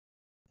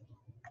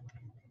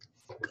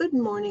Good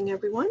morning,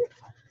 everyone,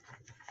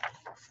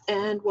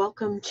 and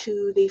welcome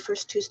to the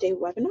First Tuesday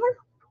webinar.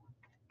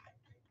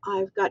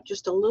 I've got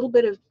just a little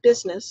bit of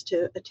business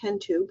to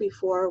attend to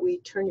before we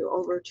turn you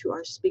over to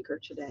our speaker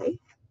today.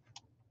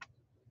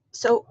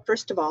 So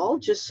first of all,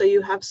 just so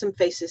you have some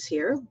faces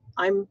here,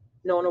 I'm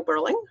Nona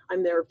Burling.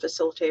 I'm their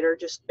facilitator,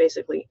 just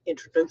basically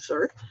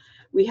introducer.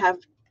 We have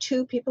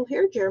two people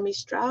here, Jeremy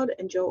Stroud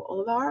and Joe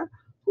Olivar,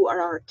 who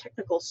are our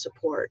technical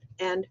support.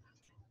 And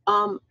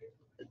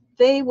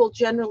they will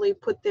generally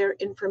put their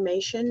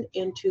information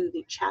into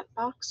the chat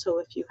box. So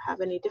if you have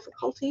any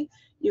difficulty,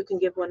 you can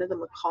give one of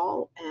them a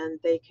call and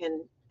they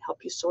can help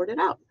you sort it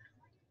out.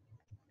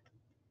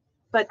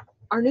 But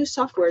our new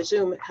software,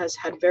 Zoom, has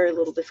had very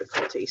little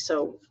difficulty.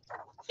 So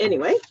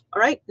anyway,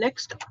 all right,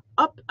 next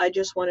up, I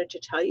just wanted to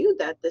tell you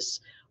that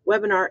this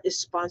webinar is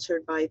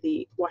sponsored by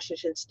the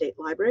Washington State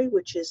Library,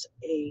 which is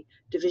a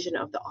division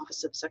of the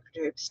Office of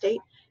Secretary of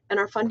State, and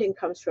our funding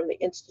comes from the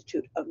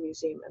Institute of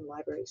Museum and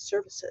Library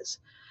Services.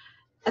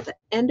 At the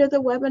end of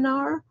the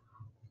webinar,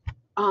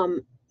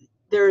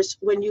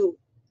 when you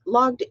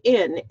logged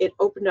in, it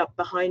opened up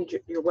behind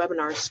your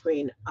webinar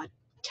screen a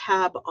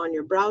tab on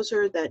your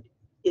browser that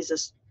is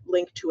a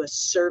link to a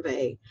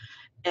survey.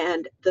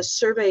 And the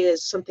survey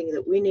is something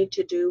that we need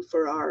to do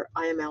for our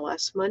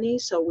IMLS money,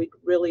 so we'd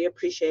really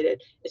appreciate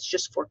it. It's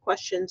just 4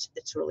 questions.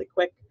 It's really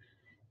quick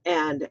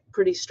and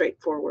pretty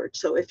straightforward.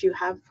 So if you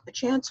have a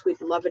chance,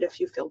 we'd love it if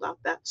you filled out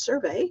that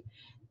survey.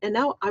 And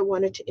now I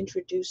wanted to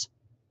introduce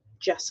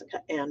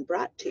Jessica Anne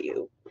Bratt to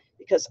you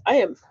because I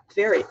am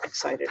very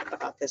excited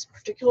about this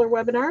particular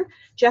webinar.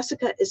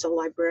 Jessica is a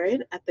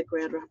librarian at the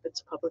Grand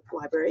Rapids Public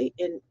Library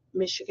in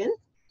Michigan,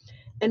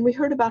 and we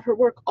heard about her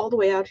work all the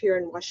way out here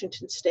in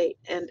Washington State,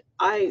 and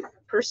I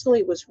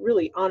personally was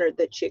really honored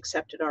that she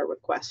accepted our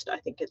request. I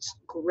think it's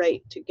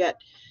great to get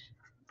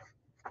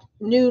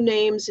new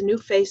names and new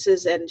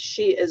faces, and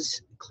she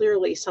is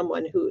clearly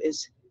someone who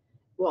is,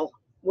 well,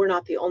 we're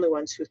not the only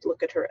ones who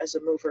look at her as a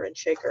mover and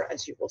shaker,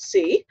 as you will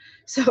see.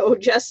 So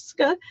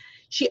Jessica,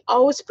 she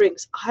always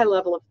brings a high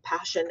level of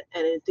passion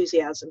and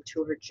enthusiasm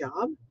to her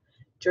job.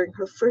 During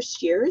her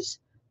first years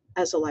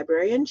as a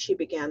librarian, she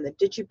began the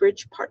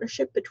DigiBridge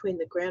partnership between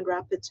the Grand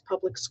Rapids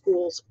Public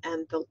Schools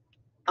and the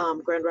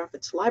Grand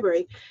Rapids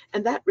Library,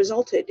 and that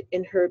resulted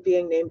in her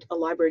being named a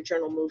Library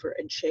Journal mover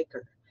and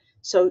shaker.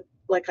 So,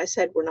 like I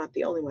said, we're not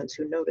the only ones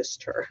who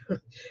noticed her.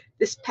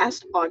 This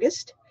past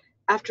August,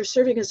 after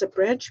serving as a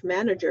branch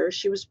manager,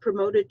 she was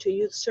promoted to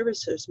youth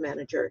services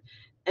manager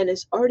and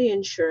is already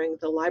ensuring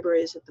the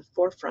library is at the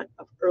forefront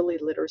of early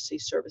literacy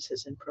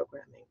services and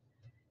programming.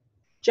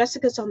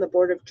 Jessica's on the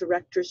board of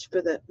directors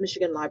for the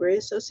Michigan Library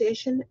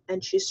Association,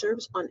 and she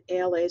serves on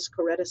ALA's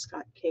Coretta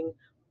Scott King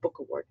Book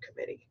Award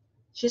Committee.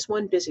 She's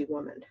one busy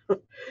woman.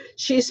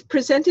 She's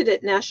presented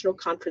at national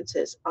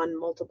conferences on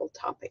multiple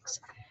topics.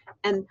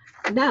 And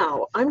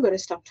now I'm going to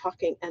stop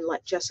talking and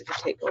let Jessica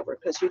take over,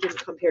 because you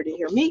didn't come here to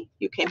hear me,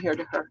 you came here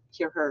to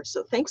hear her.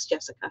 So thanks,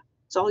 Jessica.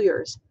 It's all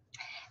yours.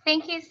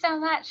 Thank you so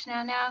much,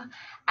 Nona.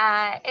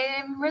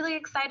 I'm really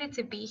excited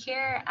to be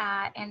here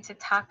and to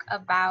talk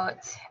about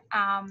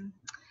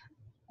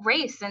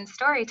race and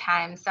story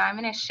time. So I'm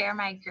going to share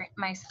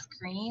my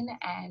screen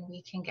and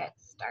we can get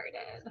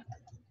started.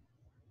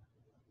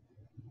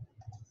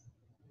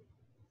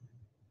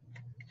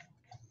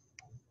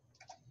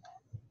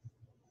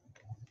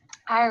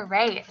 All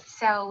right,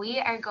 so we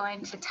are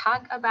going to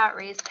talk about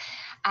race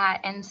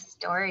in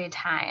story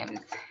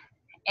times.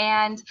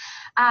 And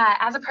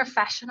as a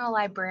professional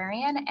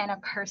librarian and a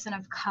person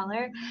of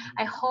color,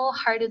 I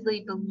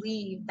wholeheartedly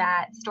believe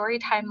that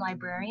Storytime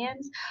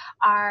librarians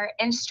are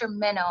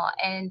instrumental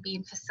in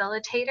being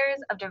facilitators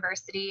of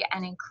diversity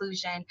and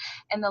inclusion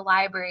in the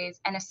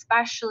libraries, and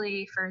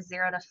especially for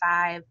 0 to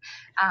 5,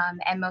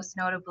 and most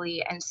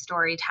notably in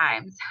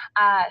Storytimes.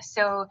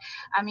 So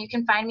you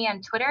can find me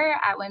on Twitter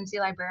at Whimsy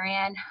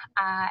Librarian,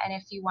 and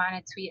if you want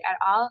to tweet at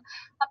all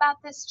about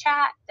this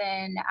chat,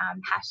 then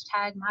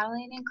hashtag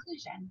modeling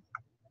inclusion.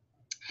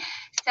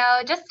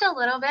 So just a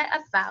little bit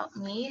about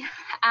me.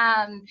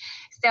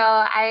 So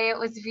I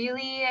was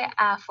really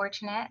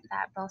fortunate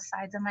that both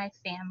sides of my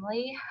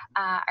family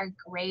are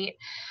great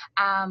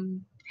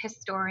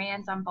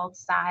historians on both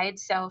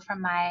sides. So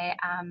from my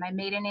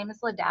maiden name is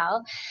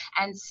Liddell,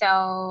 and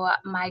so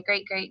my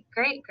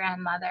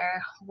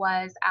great-great-great-grandmother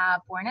was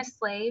born a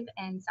slave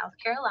in South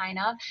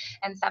Carolina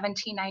in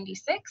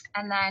 1796,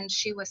 and then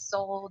she was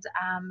sold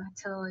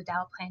to the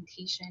Liddell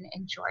plantation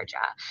in Georgia.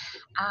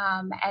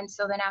 And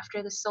so then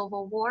after the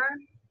Civil War,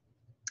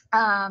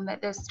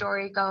 the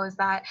story goes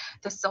that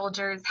the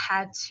soldiers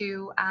had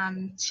to,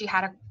 she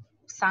had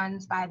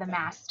sons by the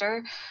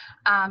master,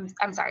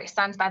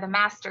 sons by the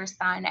master's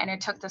son, and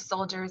it took the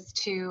soldiers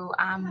to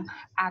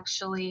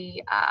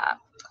actually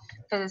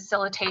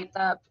facilitate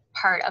the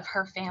part of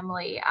her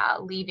family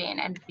leaving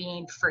and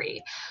being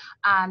free.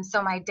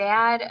 So my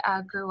dad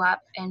grew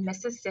up in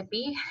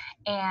Mississippi,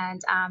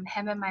 and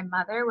him and my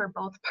mother were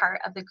both part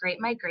of the Great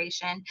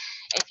Migration.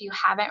 If you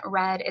haven't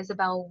read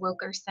Isabel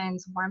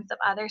Wilkerson's Warmth of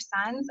Other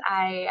Suns,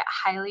 I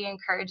highly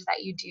encourage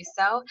that you do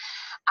so.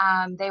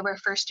 They were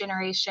first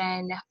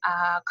generation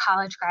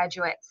college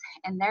graduates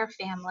in their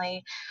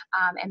family,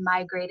 and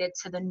migrated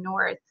to the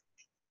north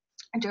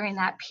during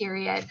that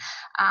period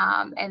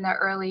in the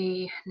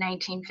early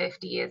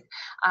 1950s.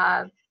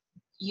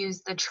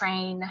 Used the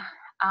train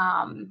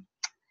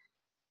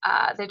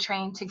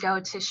to go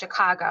to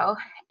Chicago,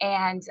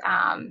 and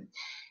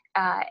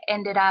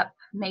ended up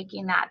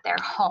making that their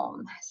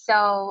home.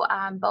 So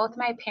both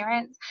my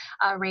parents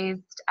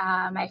raised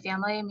my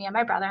family, me and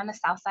my brother, on the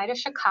south side of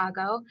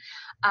Chicago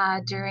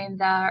during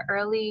the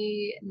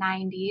early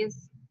 90s.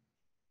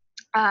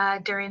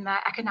 During the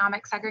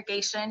economic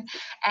segregation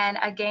and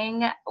a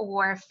gang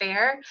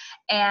warfare.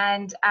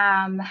 And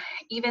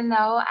even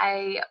though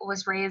I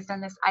was raised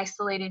in this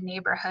isolated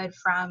neighborhood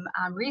from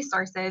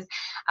resources,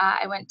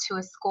 I went to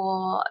a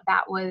school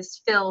that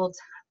was filled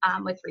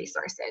with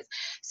resources.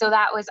 So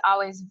that was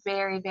always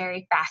very,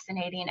 very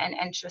fascinating and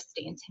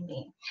interesting to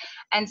me.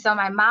 And so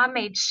my mom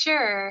made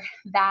sure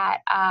that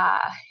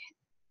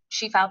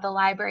she felt the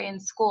library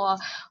in school,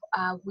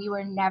 we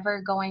were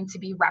never going to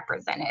be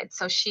represented.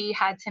 So she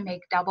had to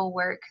make double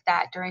work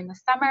that during the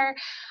summer,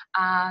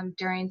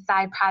 during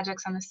side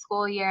projects on the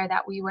school year,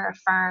 that we were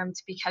affirmed,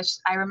 because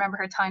I remember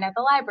her telling at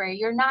the library,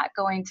 you're not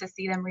going to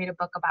see them read a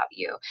book about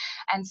you.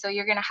 And so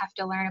you're gonna have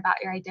to learn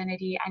about your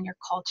identity and your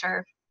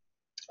culture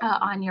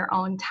on your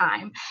own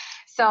time.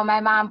 So my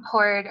mom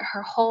poured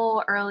her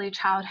whole early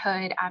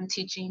childhood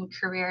teaching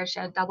career. She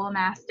had a double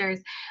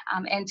master's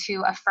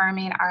into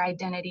affirming our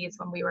identities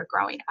when we were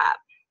growing up.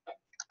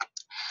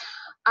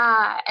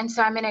 And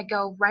so I'm going to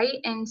go right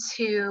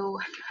into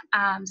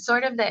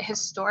sort of the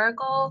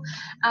historical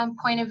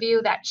point of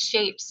view that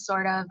shapes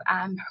sort of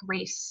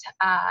race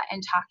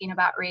and talking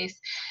about race,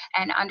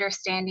 and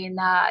understanding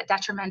the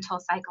detrimental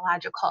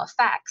psychological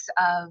effects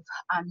of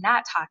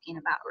not talking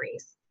about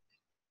race.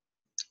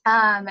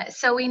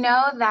 So we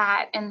know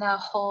that in the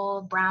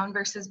whole Brown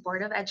versus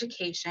Board of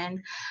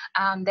Education,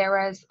 there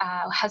was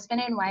a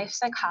husband and wife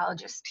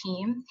psychologist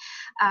team,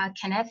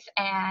 Kenneth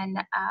and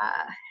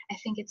I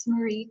think it's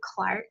Marie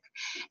Clark,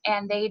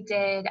 and they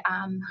did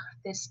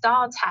this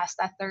doll test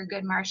that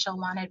Thurgood Marshall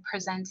wanted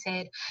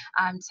presented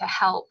to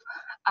help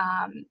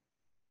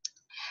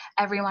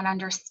everyone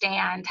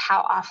understand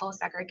how awful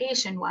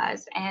segregation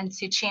was and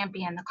to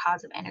champion the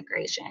cause of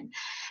integration.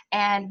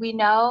 And we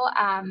know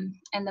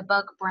in the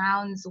book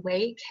Brown's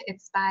Wake,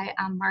 it's by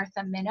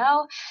Martha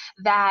Minow,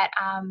 that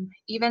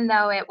even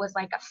though it was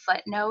like a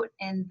footnote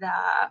in the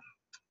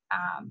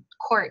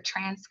court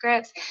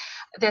transcripts,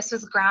 this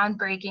was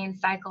groundbreaking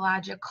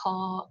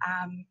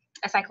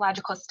a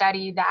psychological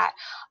study that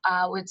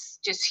was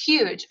just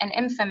huge and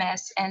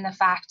infamous in the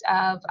fact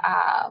of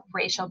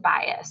racial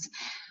bias.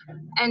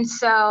 And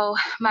so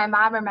my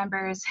mom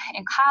remembers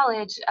in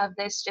college of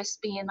this just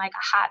being like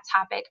a hot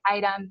topic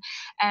item,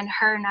 and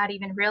her not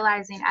even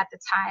realizing at the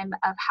time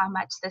of how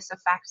much this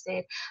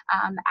affected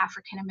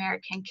African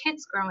American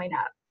kids growing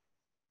up.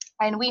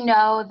 And we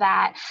know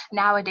that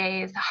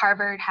nowadays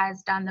Harvard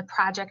has done the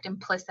Project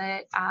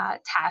Implicit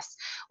test,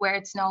 where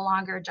it's no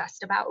longer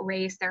just about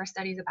race. There are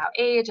studies about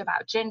age,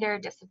 about gender,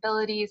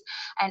 disabilities,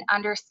 and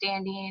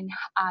understanding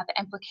the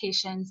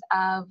implications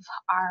of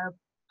our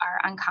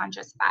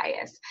unconscious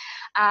bias.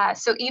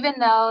 So even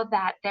though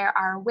that there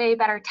are way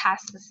better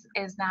tests, this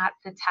is not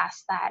the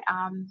test that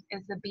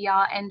is the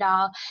be-all,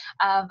 end-all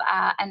of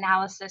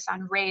analysis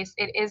on race.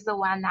 It is the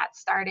one that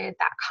started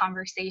that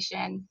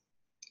conversation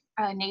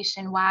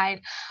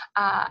nationwide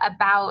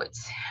about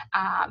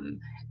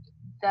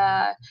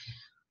the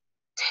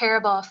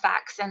terrible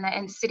effects and the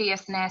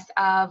insidiousness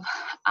of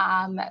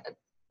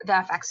the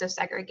effects of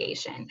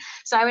segregation.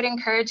 So I would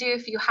encourage you,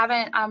 if you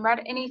haven't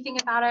read anything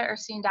about it or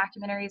seen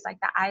documentaries like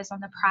The Eyes on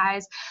the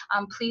Prize,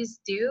 please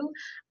do.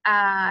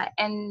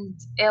 And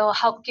it'll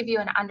help give you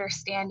an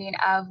understanding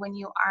of when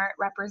you aren't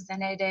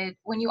represented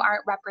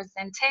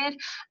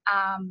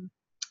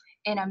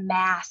in a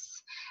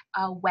mass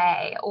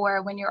way,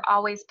 or when you're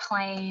always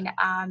playing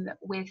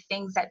with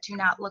things that do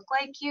not look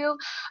like you.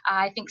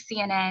 I think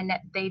CNN,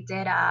 they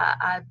did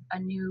a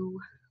new,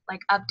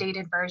 like,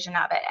 updated version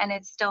of it, and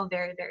it's still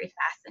very, very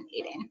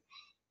fascinating.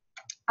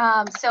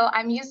 So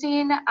I'm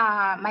using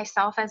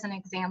myself as an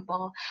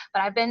example,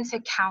 but I've been to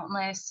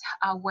countless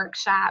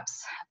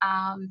workshops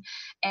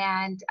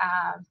and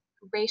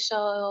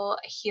racial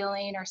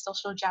healing or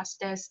social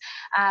justice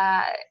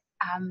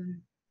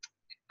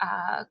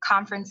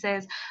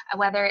conferences,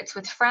 whether it's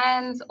with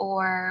friends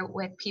or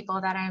with people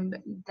that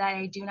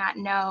I do not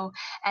know.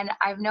 And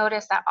I've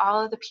noticed that all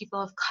of the people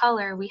of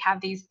color, we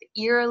have these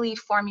eerily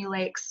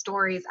formulaic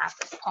stories at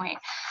this point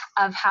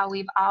of how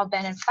we've all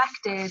been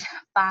affected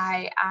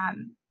by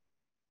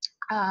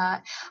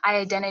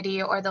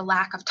identity, or the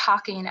lack of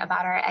talking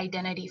about our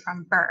identity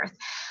from birth.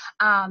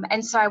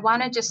 And so I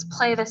want to just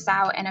play this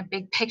out in a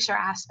big picture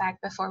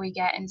aspect before we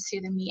get into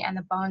the meat and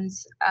the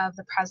bones of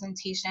the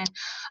presentation,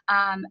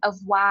 of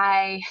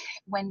why,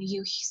 when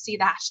you see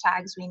the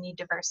hashtags "We Need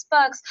Diverse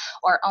Books"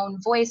 or "Own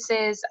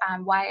Voices,"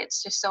 why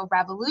it's just so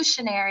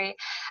revolutionary.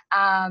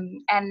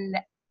 And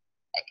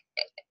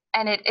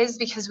and it is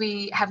because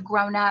we have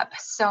grown up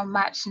so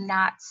much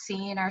not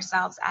seeing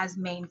ourselves as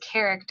main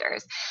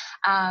characters.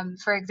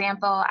 For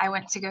example, I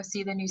went to go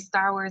see the new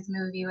Star Wars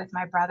movie with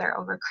my brother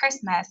over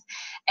Christmas,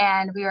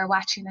 and we were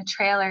watching the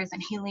trailers,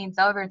 and he leans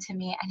over to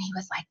me and he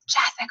was like,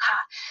 Jessica,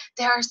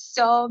 there are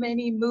so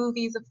many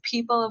movies of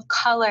people of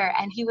color.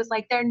 And he was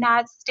like, they're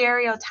not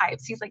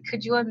stereotypes. He's like,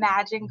 could you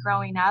imagine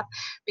growing up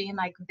being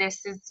like,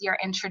 this is your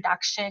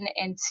introduction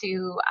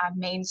into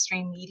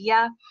mainstream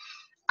media?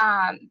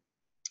 Um,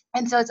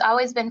 and so it's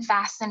always been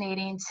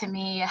fascinating to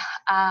me,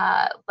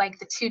 like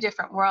the two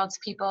different worlds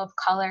people of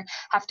color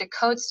have to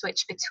code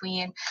switch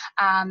between,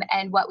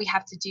 and what we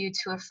have to do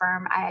to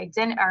affirm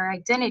our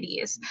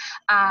identities.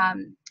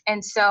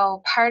 And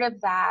so part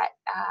of that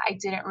I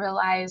didn't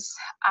realize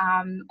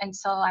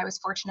until I was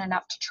fortunate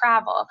enough to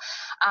travel.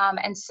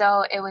 And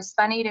so it was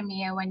funny to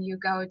me when you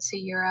go to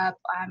Europe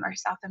or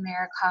South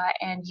America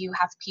and you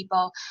have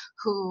people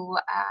who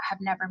have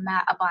never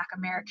met a Black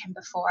American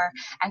before,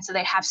 and so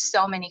they have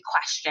so many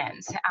questions,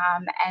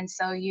 and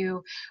so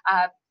you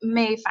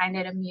may find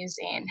it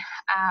amusing,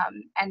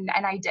 and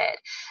I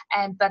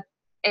did, but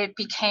it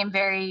became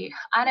very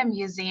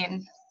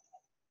unamusing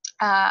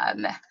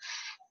um,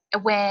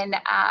 when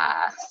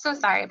so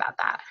sorry about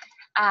that.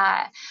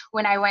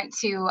 When I went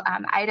to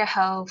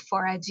Idaho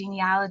for a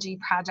genealogy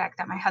project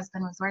that my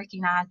husband was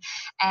working on,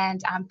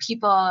 and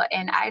people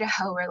in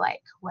Idaho were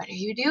like, what are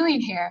you doing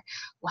here?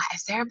 Why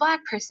is there a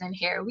Black person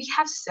here? We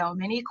have so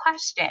many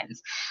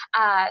questions.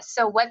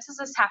 So what does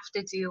this have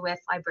to do with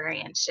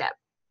librarianship?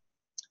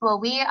 Well,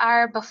 we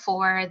are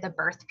before the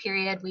birth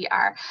period. We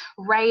are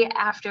right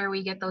after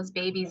we get those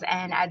babies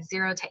in at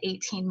 0 to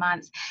 18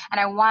 months. And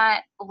I want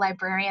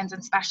librarians,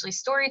 and especially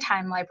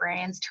Storytime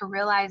librarians, to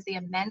realize the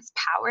immense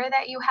power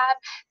that you have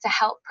to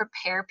help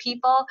prepare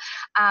people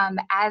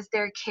as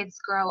their kids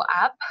grow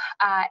up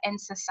in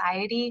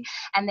society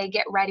and they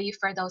get ready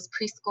for those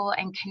preschool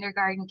and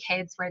kindergarten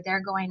kids where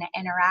they're going to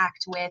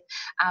interact with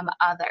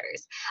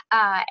others.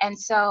 And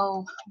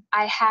so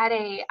I had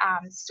a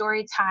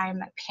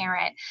Storytime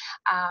parent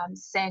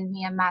send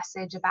me a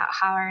message about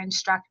how our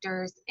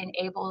instructors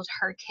enabled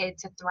her kid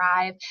to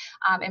thrive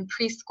in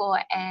preschool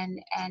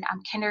and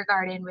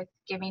kindergarten, with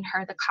giving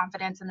her the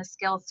confidence and the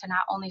skills to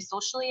not only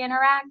socially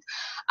interact,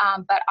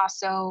 but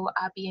also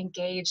be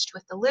engaged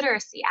with the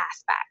literacy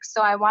aspect.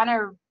 So I want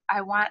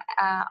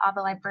all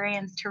the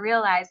librarians to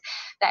realize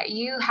that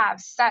you have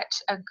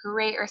such a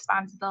great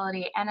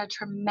responsibility and a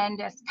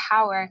tremendous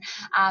power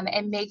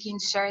in making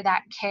sure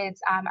that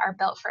kids are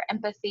built for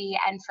empathy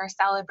and for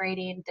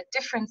celebrating the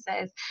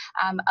differences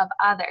of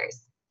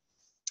others.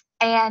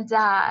 And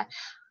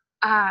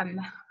I'm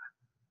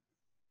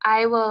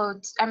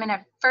going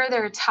to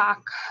further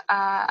talk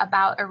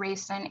about a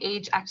race and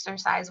age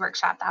exercise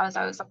workshop that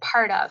I was a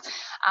part of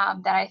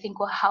that I think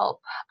will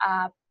help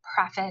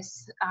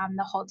preface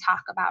the whole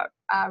talk about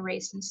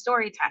race and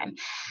story time.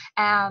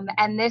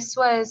 And this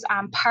was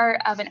part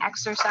of an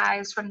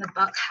exercise from the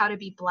book How to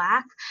Be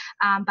Black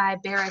by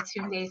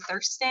Baratunde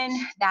Thurston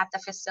that the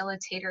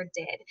facilitator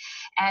did.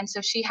 And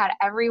so she had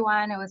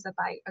everyone, it was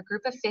about a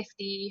group of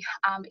 50,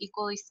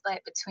 equally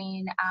split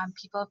between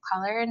people of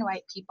color and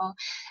white people.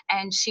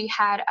 And she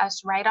had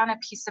us write on a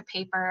piece of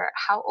paper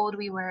how old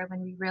we were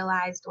when we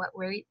realized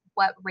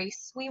what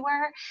race we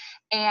were,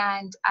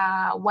 and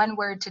one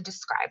word to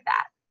describe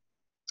that.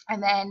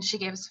 And then she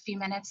gave us a few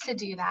minutes to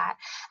do that.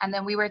 And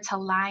then we were to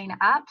line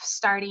up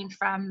starting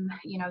from,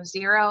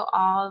 0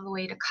 all the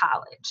way to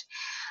college.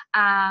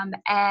 And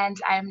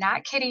I'm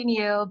not kidding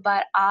you,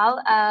 but all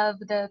of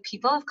the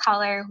people of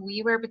color,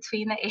 we were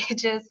between the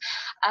ages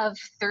of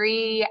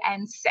 3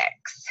 and 6.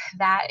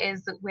 That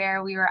is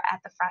where we were at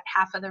the front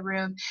half of the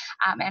room.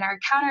 And our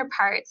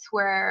counterparts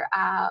were,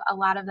 a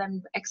lot of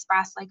them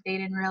expressed like they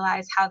didn't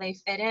realize how they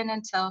fit in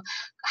until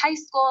high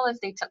school,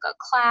 if they took a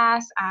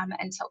class,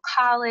 until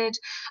college.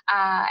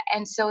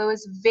 And so it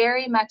was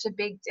very much a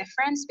big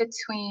difference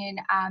between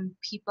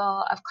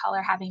people of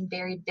color having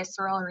very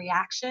visceral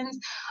reactions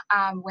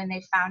when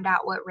they found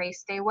out what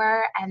race they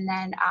were, and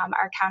then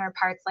our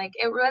counterparts, like,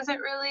 it wasn't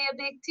really a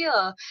big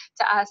deal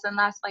to us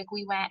unless like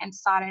we went and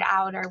sought it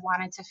out or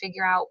wanted to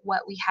figure out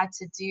what we had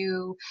to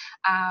do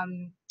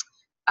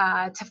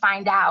to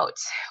find out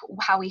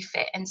how we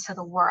fit into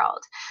the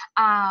world.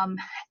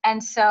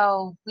 And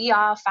so we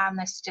all found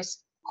this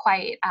just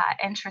quite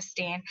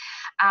interesting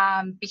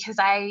because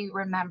I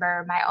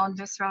remember my own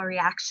visceral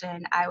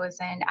reaction. I was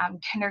in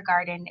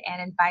kindergarten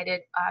and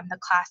invited the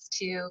class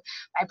to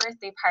my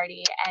birthday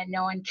party, and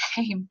no one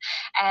came.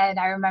 And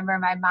I remember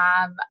my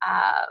mom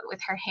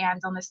with her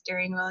hands on the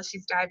steering wheel,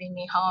 she's driving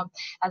me home,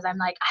 as I'm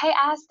like, I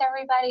asked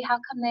everybody how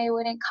come they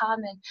wouldn't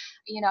come,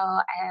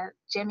 and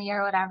Jimmy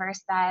or whatever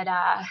said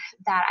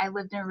that I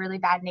lived in a really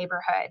bad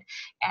neighborhood.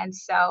 And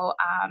so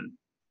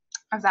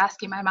I was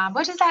asking my mom,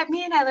 what does that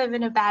mean? I live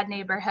in a bad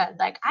neighborhood.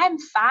 Like, I'm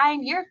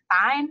fine, you're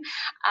fine.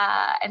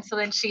 And so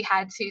then she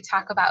had to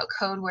talk about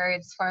code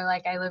words for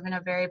like, I live in a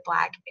very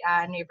Black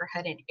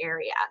neighborhood and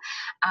area.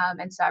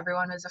 And so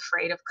everyone was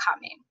afraid of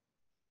coming.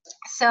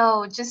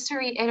 So just to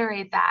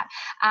reiterate that,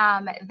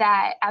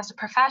 that as a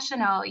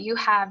professional, you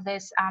have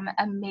this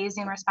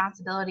amazing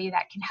responsibility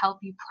that can help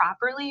you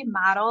properly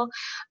model,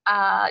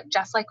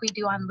 just like we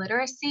do on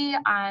literacy,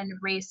 on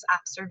race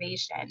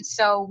observation.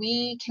 So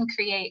we can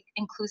create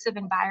inclusive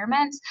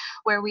environments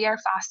where we are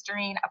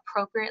fostering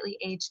appropriately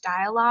aged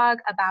dialogue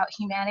about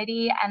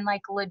humanity and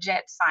like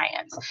legit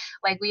science.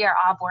 Like we are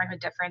all born with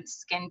different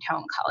skin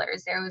tone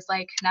colors. There was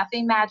like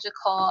nothing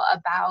magical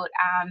about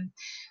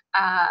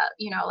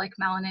like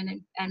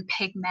melanin and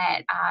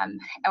pigment,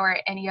 or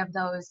any of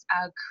those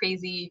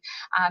crazy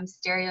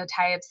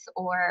stereotypes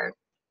or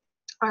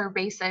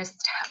racist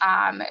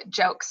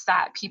jokes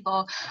that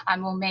people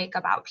will make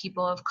about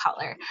people of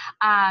color.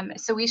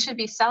 So we should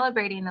be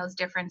celebrating those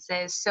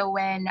differences. So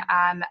when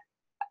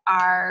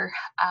our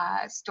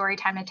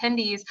Storytime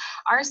attendees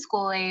are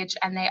school age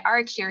and they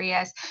are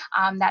curious,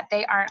 that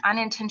they aren't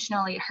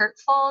unintentionally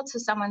hurtful to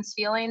someone's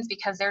feelings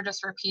because they're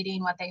just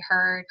repeating what they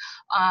heard,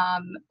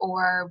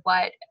 or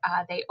what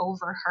they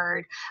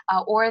overheard,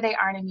 or they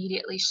aren't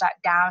immediately shut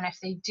down if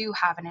they do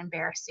have an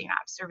embarrassing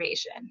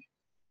observation.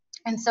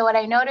 And so what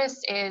I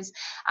noticed is,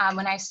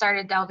 when I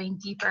started delving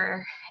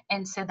deeper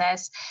into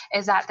this,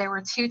 is that there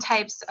were two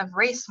types of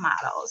race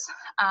models.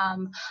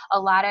 A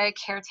lot of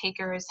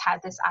caretakers had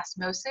this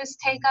osmosis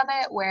take of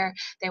it where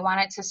they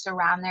wanted to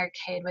surround their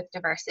kid with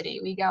diversity.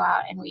 We go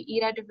out and we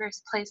eat at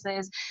diverse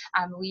places.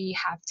 We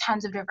have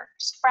tons of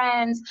diverse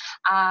friends.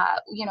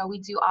 We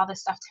do all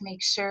this stuff to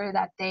make sure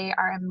that they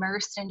are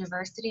immersed in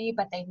diversity,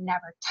 but they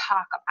never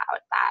talk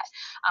about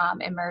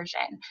that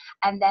immersion.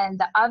 And then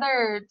the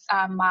other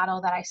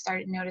model that I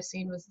started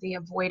noticing was the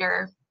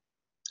avoider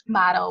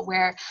model,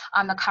 where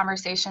the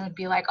conversation would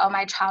be like, oh,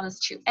 my child is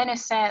too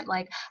innocent,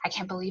 like I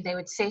can't believe they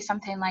would say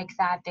something like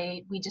that,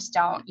 we just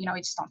don't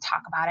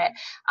talk about it,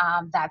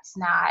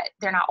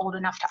 they're not old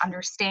enough to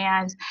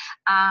understand.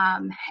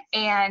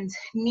 And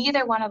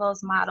neither one of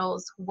those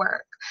models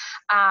work,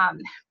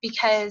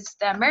 because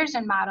the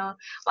immersion model,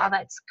 while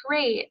that's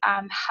great,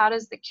 how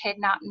does the kid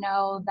not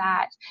know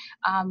that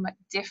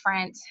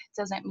different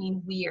doesn't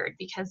mean weird?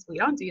 Because we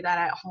don't do that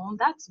at home.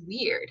 That's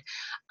weird.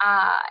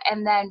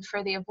 And then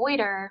for the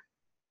avoider,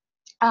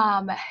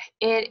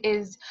 it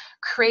is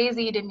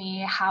crazy to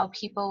me how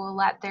people will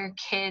let their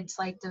kids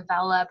like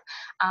develop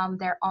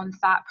their own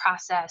thought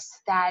process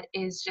that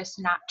is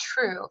just not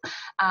true.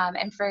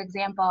 And for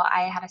example,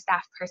 I had a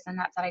staff person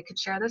that said I could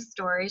share this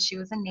story. She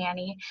was a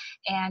nanny,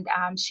 and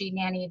she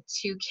nannied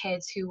two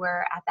kids who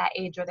were at that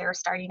age where they were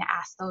starting to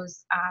ask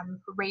those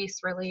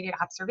race-related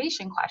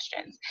observation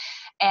questions.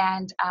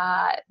 And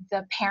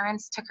the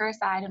parents took her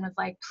aside and was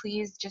like,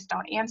 please just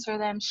don't answer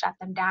them, shut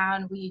them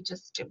down. We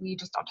just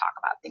don't talk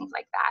about things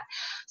like that.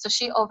 So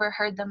she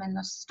overheard them in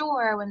the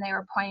store when they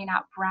were pointing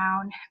out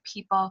brown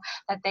people,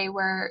 that they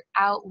were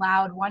out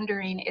loud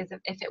wondering if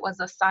it was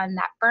the sun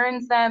that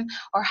burns them,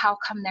 or how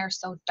come they're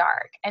so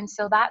dark. And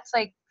so that's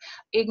like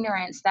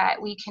ignorance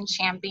that we can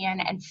champion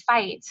and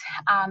fight,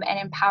 and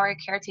empower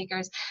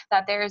caretakers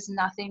that there is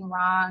nothing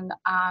wrong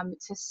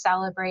to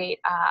celebrate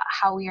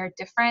how we are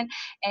different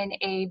in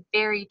a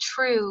very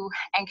true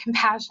and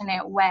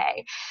compassionate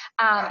way.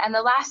 And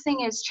the last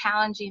thing is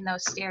challenging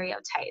those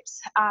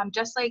stereotypes,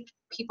 just like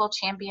people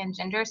champion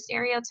gender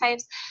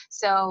stereotypes.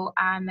 So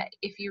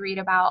if you read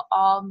about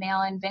all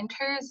male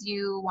inventors,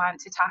 you want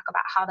to talk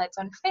about how that's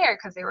unfair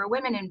because they were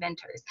women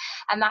inventors.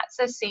 And that's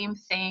the same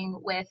thing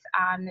with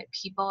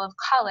people of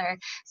color.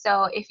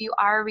 So if you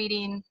are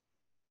reading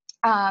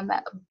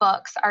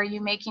books, are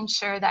you making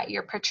sure that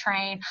you're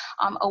portraying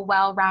a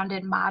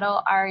well-rounded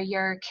model? Are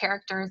your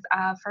characters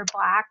for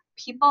Black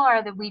people?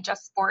 Are we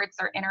just sports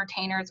or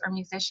entertainers or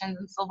musicians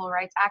and civil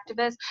rights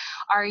activists?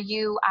 Are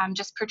you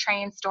just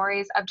portraying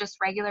stories of just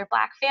regular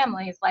Black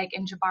families, like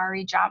in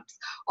Jabari Jumps,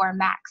 or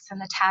Max and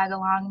the Tag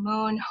Along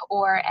Moon,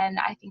 and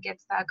I think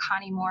it's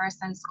Connie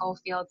Morrison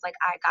Schofield's like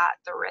I Got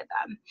the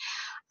Rhythm.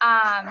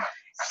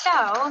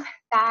 So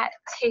that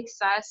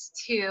takes us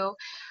to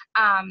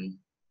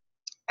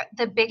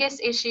the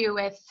biggest issue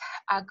with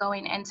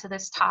going into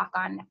this talk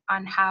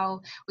on how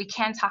we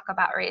can talk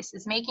about race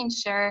is making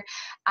sure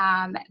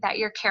that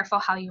you're careful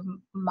how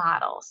you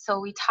model. So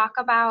we talk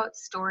about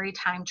story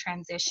time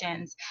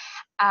transitions,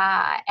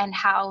 and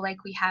how like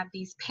we have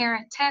these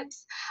parent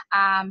tips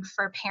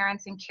for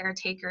parents and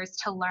caretakers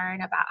to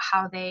learn about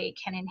how they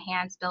can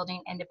enhance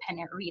building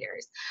independent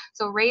readers.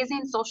 So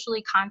raising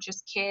socially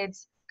conscious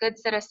kids, good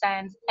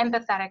citizens,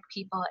 empathetic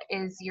people,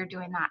 is you're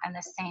doing that in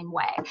the same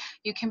way.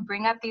 You can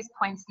bring up these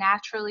points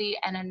naturally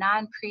in a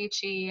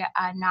non-preachy,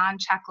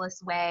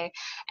 non-checklist way.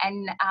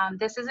 And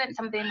this isn't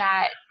something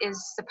that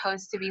is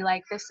supposed to be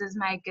like, this is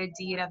my good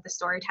deed of the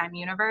Storytime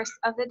universe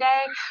of the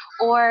day,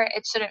 or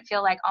it shouldn't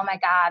feel like, oh my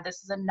God,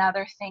 this is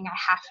another thing I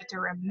have to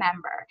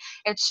remember.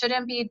 It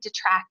shouldn't be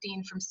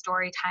detracting from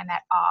Storytime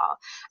at all.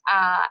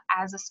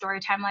 As a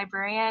Storytime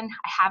librarian,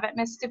 I haven't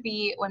missed a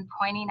beat when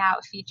pointing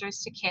out features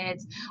to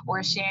kids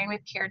or sharing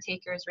with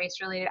caretakers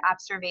race-related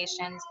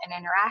observations and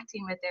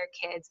interacting with their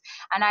kids.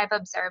 And I've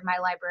observed my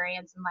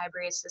librarians and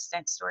library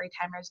assistant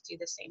Storytimers do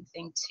the same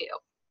thing too.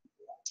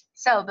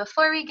 So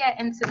before we get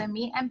into the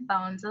meat and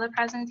bones of the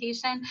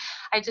presentation,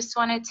 I just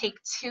want to take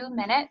 2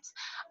 minutes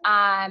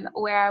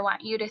where I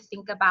want you to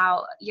think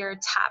about your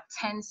top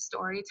 10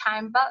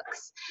 Storytime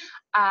books.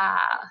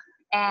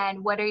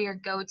 And what are your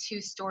go-to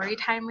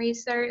Storytime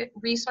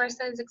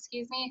resources,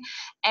 excuse me?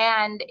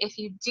 And if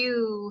you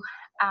do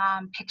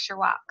picture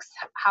walks,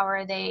 how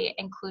are they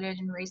included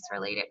in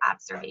race-related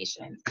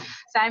observations?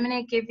 So I'm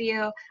going to give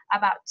you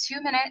about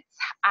 2 minutes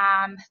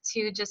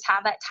to just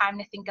have that time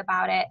to think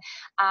about it,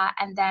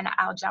 and then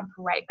I'll jump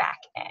right back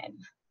in.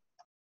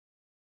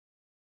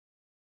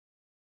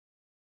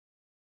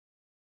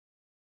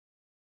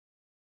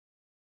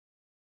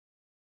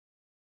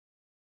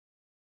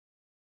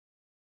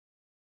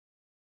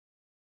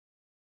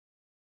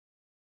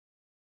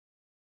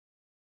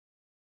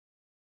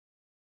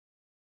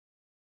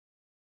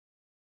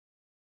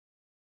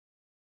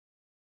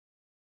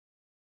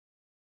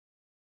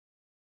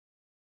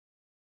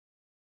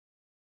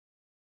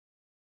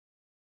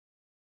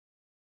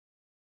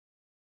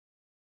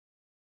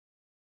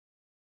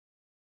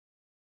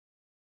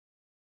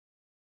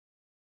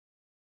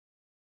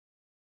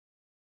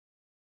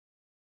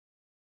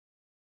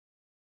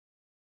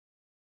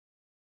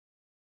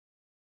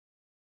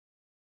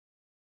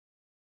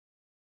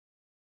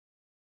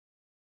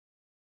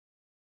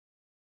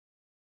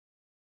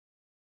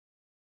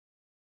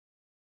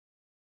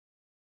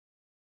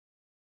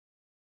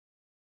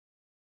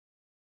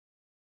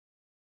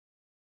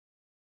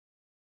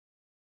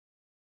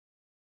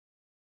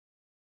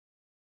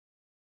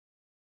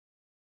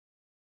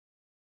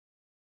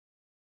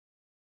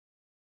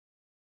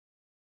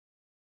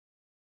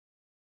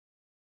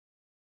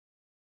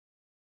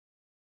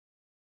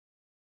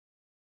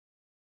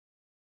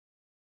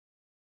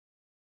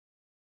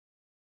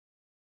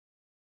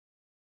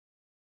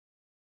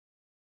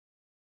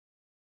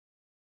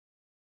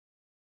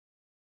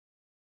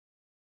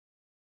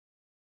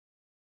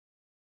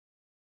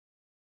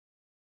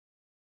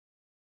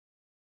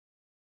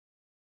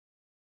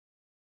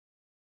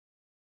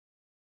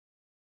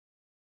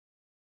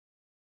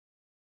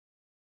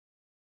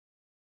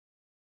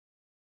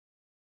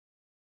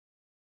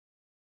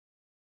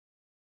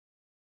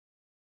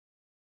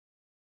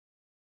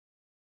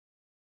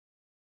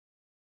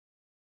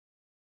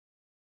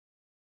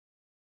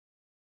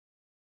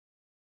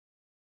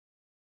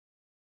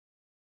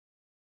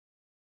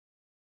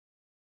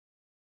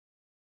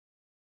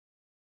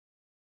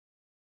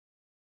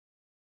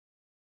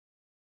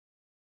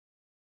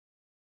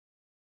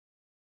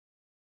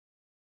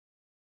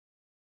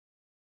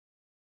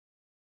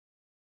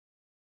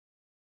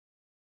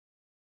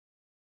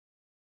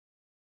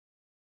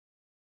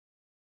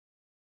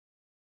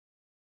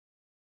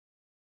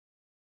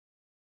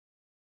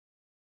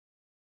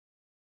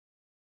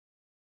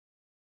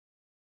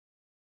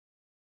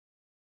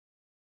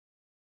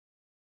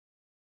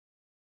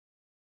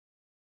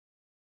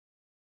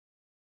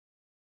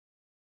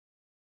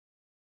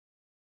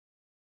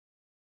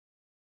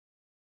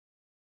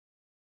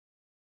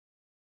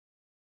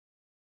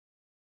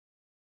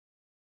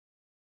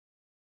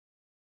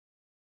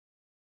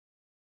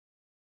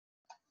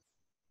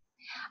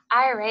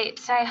 All right,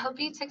 so I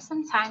hope you took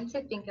some time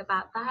to think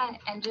about that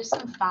and just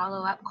some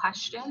follow-up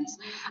questions.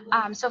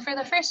 So for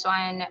the first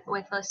one,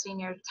 with listing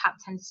your top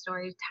 10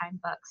 story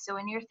time books, so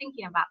when you're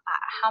thinking about that,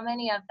 how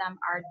many of them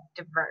are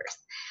diverse?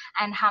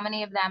 And how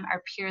many of them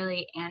are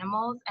purely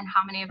animals? And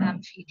how many of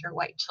them feature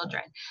white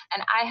children?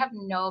 And I have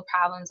no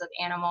problems with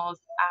animals.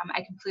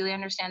 I completely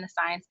understand the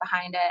science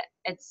behind it.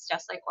 It's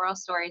just like oral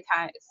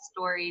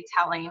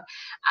storytelling.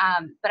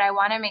 But I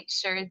want to make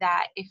sure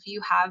that if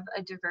you have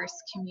a diverse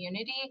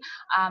community,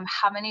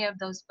 how many of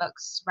those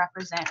books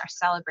represent or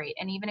celebrate?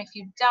 And even if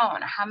you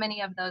don't, how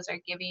many of those are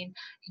giving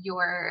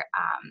your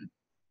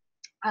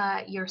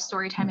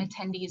Storytime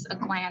attendees a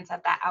glance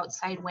at that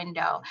outside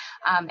window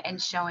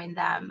and showing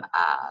them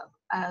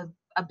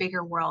a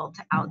bigger world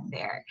out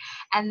there?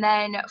 And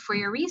then for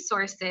your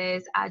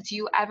resources, do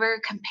you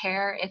ever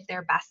compare if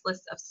they're best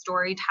list of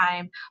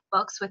Storytime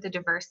books with a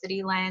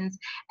diversity lens?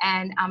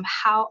 And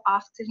how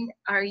often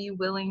are you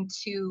willing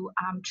to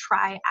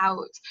try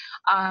out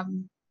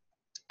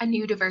a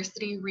new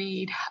diversity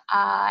read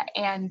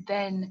and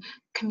then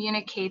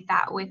communicate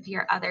that with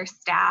your other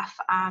staff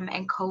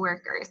and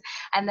coworkers?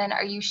 And then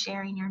are you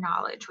sharing your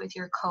knowledge with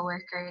your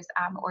coworkers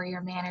or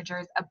your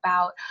managers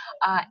about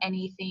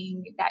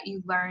anything that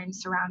you learned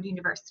surrounding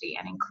diversity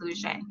and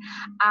inclusion?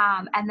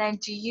 And then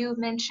do you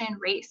mention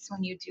race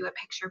when you do a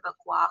picture book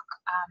walk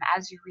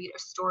as you read a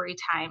story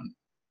time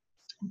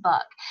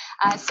book?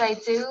 So I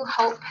do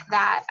hope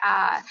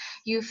that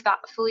you've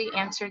thoughtfully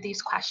answered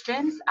these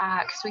questions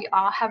because we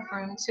all have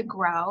room to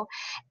grow.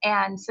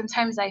 And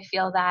sometimes I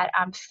feel that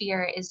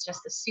fear is just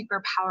a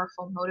super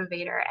powerful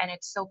motivator, and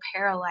it's so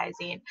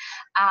paralyzing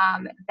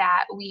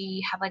that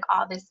we have like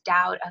all this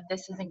doubt of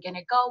this isn't going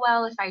to go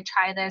well if I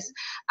try this,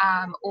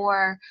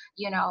 or,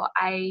 you know,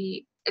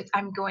 I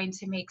I'm going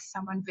to make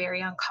someone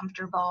very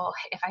uncomfortable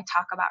if I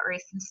talk about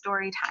race in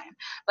story time.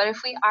 But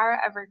if we are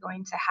ever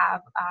going to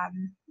have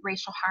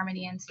racial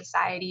harmony in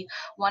society,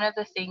 one of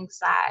the things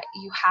that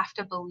you have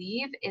to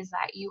believe is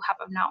that you have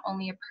not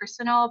only a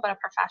personal but a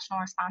professional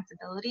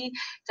responsibility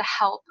to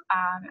help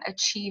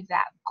achieve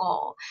that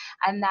goal,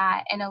 and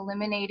that in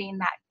eliminating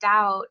that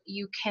doubt,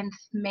 you can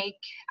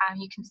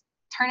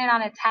turn it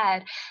on its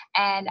head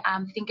and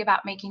think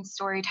about making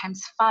story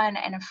times fun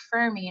and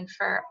affirming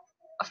for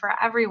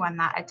everyone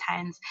that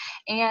attends.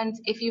 And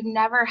if you've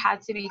never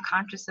had to be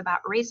conscious about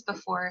race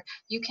before,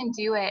 you can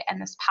do it in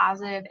this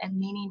positive and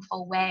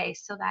meaningful way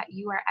so that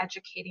you are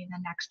educating the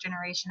next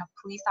generation of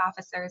police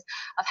officers,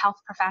 of health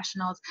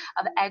professionals,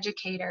 of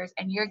educators,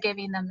 and you're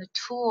giving them the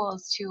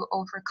tools to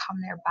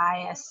overcome their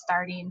bias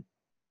starting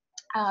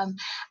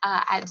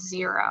at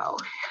zero.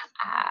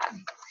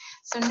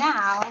 So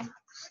now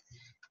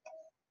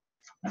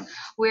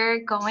we're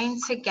going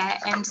to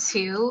get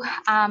into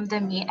the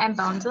meat and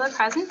bones of the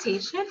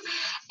presentation.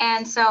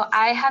 And so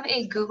I have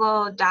a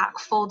Google Doc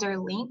folder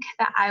link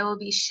that I will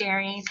be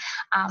sharing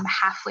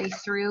halfway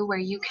through, where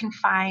you can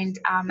find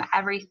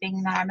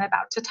everything that I'm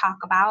about to talk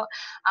about.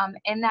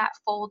 In that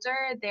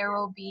folder, there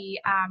will be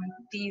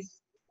these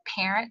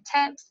parent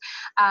tips.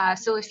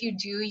 So if you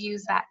do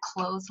use that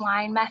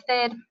clothesline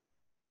method,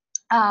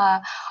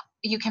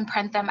 you can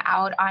print them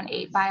out on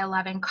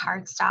 8x11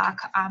 cardstock.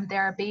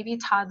 There are baby,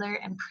 toddler,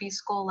 and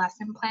preschool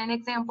lesson plan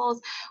examples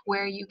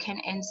where you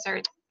can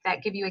insert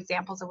that give you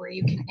examples of where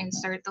you can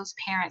insert those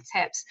parent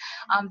tips.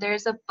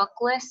 There's a book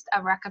list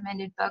of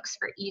recommended books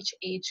for each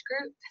age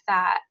group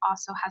that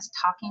also has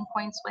talking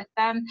points with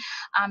them.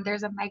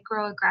 There's a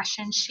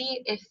microaggression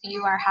sheet if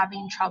you are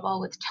having trouble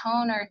with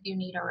tone or if you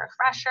need a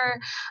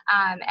refresher,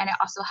 and it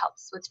also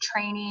helps with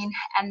training.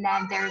 And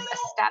then there's a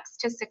steps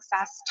to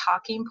success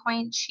talking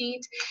point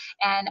sheet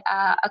and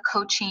a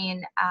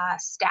coaching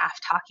staff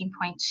talking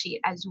point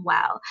sheet as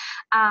well.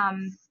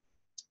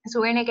 So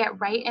we're going to get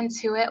right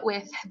into it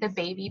with the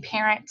baby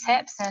parent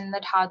tips and the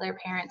toddler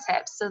parent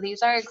tips. So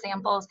these are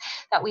examples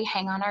that we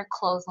hang on our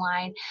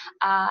clothesline.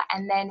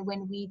 And then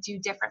when we do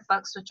different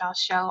books, which I'll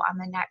show on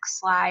the next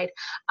slide,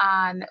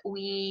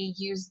 we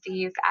use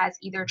these as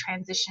either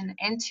transition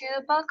into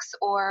the books,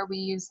 or we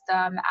use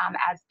them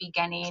as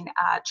beginning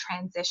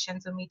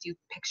transitions when we do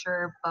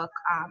picture book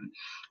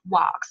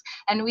walks.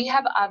 And we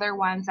have other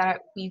ones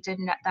that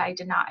I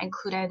did not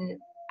include in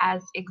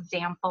as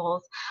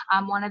examples.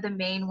 One of the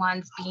main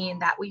ones being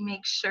that we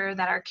make sure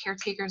that our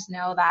caretakers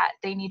know that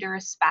they need to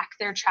respect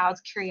their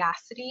child's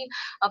curiosity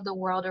of the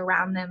world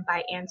around them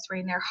by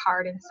answering their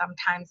hard and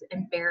sometimes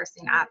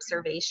embarrassing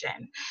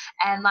observation.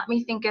 And let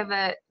me think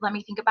about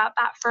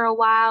that for a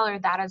while, or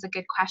that is a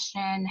good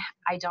question,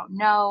 I don't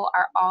know,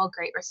 are all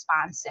great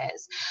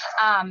responses.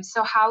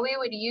 So how we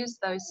would use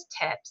those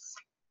tips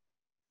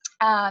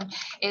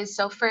is,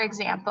 so for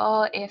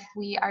example, if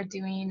we are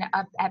doing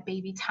at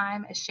baby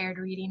time a shared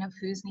reading of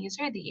whose knees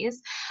are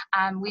these,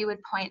 we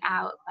would point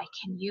out, like,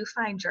 can you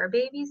find your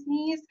baby's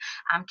knees?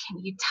 Can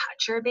you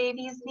touch your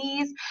baby's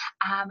knees?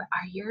 Are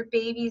your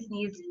baby's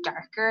knees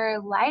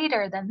darker,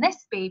 lighter than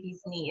this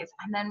baby's knees?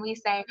 And then we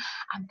say,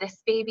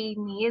 this baby's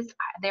knees,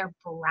 they're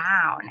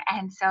brown.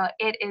 And so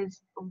it is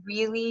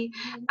really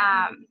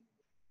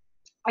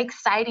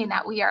exciting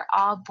that we are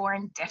all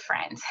born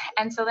different.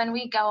 And so then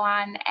we go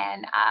on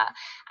and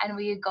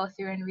we go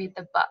through and read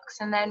the books,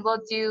 and then we'll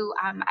do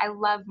I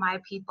love My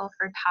People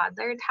for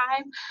toddler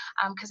time,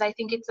 because I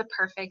think it's a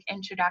perfect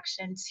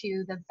introduction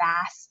to the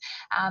vast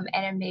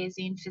and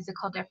amazing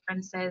physical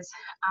differences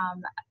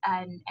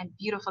and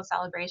beautiful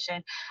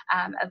celebration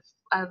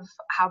of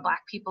how Black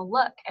people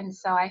look. And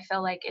so I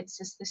feel like it's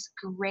just this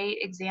great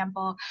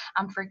example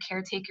for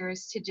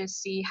caretakers to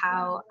just see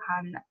how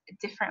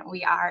different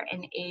we are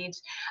in age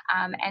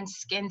and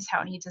skin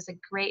tone. He does a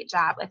great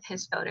job with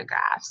his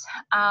photographs.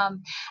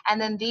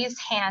 And then these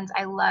hands,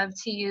 I love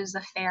to use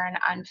the fair and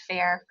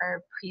unfair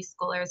for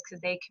preschoolers because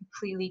they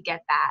completely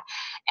get that.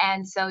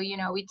 And so, you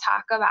know, we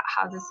talk about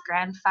how this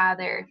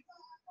grandfather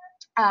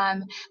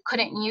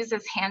couldn't use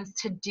his hands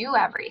to do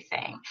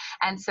everything.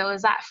 And so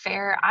is that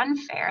fair or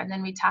unfair? And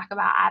then we talk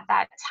about, at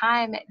that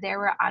time, there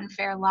were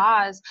unfair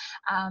laws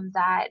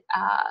that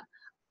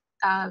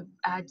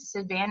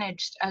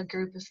disadvantaged a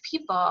group of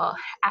people,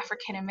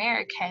 African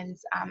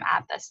Americans,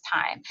 at this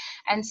time.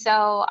 And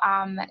so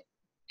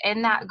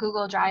in that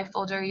Google Drive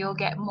folder, you'll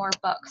get more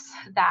books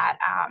that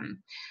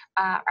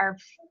are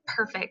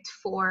perfect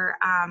for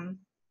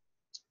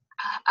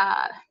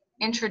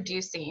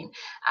introducing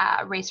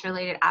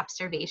race-related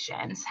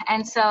observations.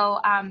 And so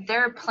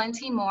there are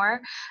plenty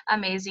more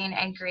amazing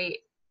and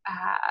great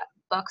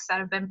books that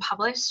have been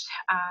published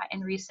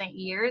in recent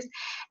years.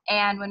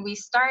 And when we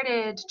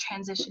started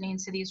transitioning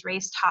to these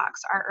race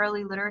talks, our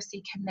early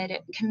literacy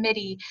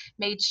committee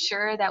made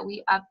sure that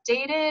we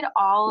updated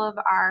all of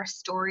our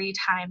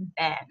Storytime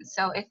bins.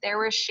 So if there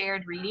was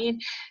shared reading,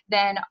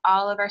 then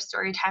all of our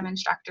Storytime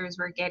instructors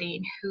were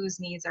getting whose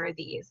knees are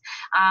these.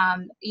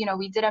 You know,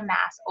 we did a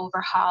mass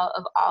overhaul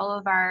of all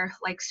of our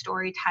like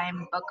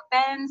Storytime book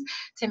bins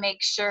to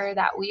make sure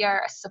that we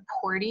are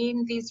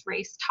supporting these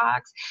race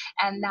talks,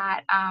 and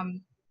that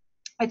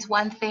it's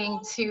one thing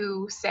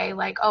to say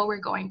like, oh, we're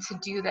going to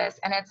do this,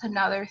 and it's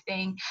another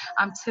thing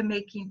to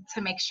make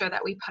sure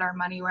that we put our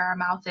money where our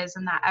mouth is,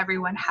 and that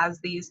everyone has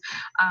these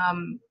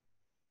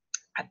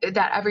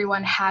that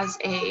everyone has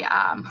a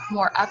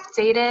more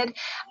updated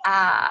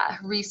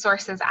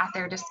resources at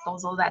their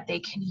disposal that they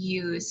can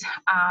use.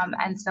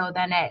 And so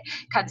then it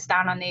cuts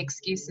down on the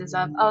excuses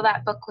of, oh,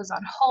 that book was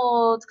on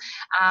hold,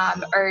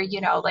 or,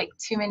 you know, like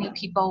too many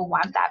people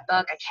want that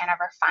book, I can't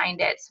ever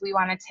find it. So we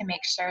wanted to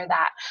make sure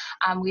that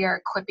we are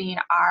equipping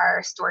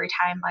our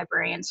Storytime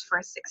librarians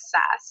for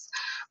success.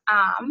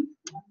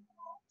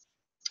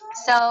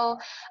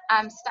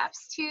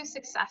 Steps to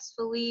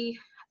successfully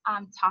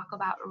talk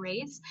about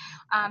race,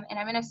 and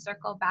I'm going to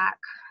circle back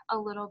a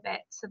little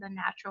bit to the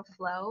natural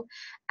flow,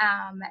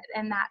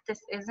 and that this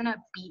isn't a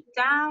beat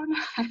down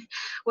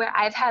where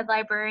I've had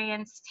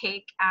librarians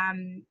take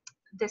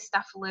this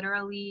stuff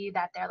literally,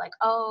 that they're like,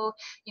 oh,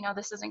 you know,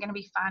 this isn't going to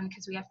be fun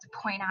because we have to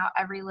point out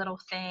every little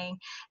thing,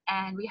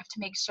 and we have to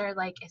make sure,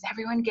 like, is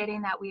everyone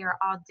getting that we are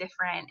all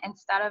different,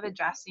 instead of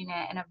addressing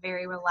it in a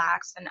very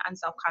relaxed and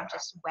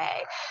unself-conscious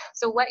way.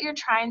 So what you're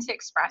trying to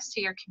express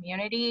to your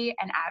community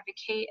and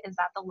advocate is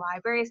that the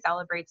library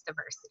celebrates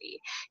diversity,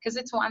 because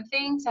it's one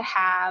thing to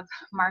have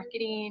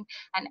marketing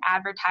and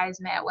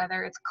advertisement,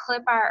 whether it's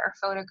clip art or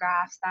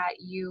photographs,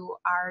 that you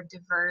are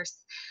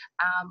diverse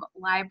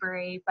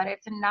library, but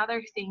it's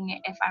another thing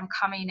if I'm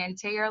coming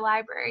into your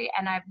library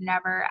and I've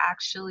never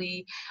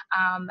actually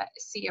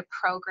see a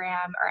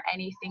program or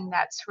anything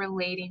that's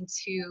relating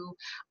to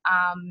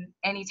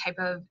any type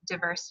of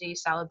diversity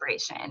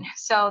celebration.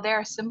 So there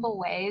are simple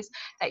ways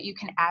that you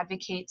can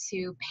advocate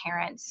to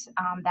parents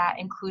that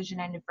inclusion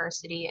and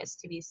diversity is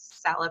to be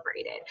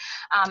celebrated.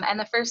 And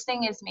the first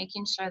thing is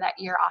making sure that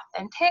you're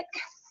authentic.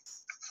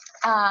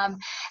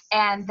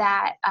 And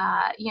that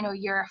you know,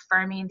 you're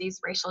affirming these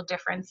racial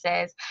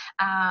differences.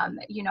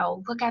 You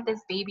know, look at this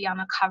baby on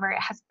the cover,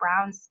 it has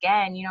brown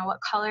skin, you know, what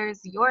color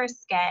is your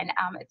skin?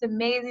 It's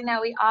amazing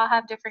that we all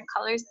have different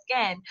colors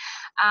skin.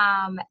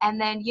 And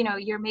then, you know,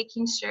 you're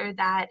making sure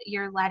that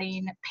you're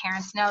letting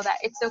parents know that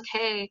it's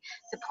okay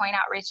to point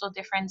out racial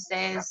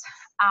differences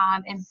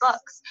in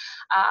books,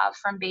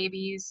 from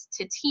babies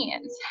to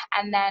teens.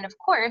 And then, of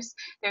course,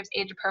 there's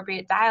age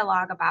appropriate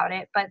dialogue about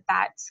it, but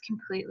that's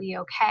completely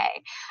okay.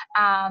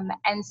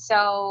 And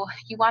so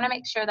you want to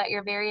make sure that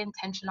you're very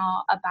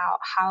intentional about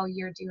how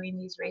you're doing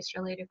these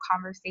race-related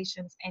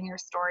conversations in your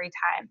story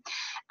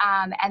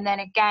time. And then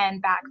again,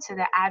 back to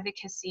the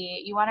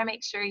advocacy, you want to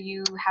make sure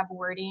you have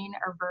wording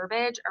or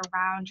verbiage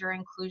around your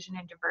inclusion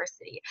and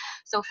diversity.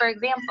 So for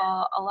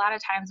example, a lot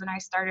of times when I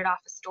started off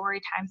a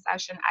story time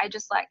session, I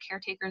just let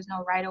caretakers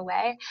know right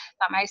away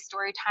that my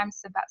story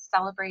times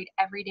celebrate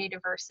everyday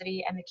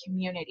diversity in the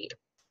community.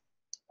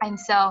 And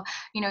so,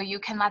 you know, you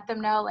can let them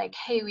know, like,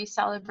 hey, we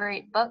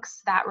celebrate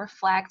books that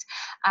reflect,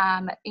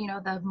 you know,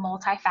 the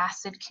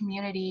multifaceted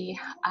community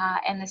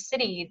in the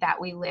city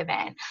that we live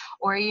in.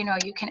 Or, you know,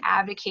 you can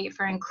advocate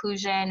for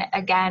inclusion,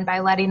 again, by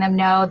letting them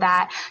know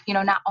that, you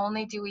know, not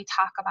only do we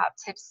talk about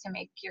tips to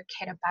make your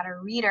kid a better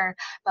reader,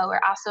 but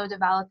we're also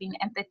developing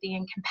empathy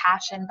and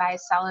compassion by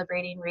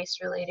celebrating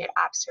race-related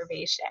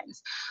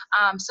observations.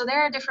 So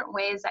there are different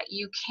ways that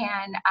you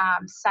can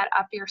set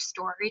up your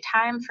story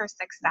time for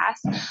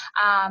success.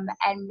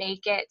 And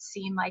make it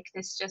seem like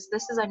this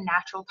is a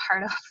natural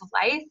part of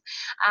life,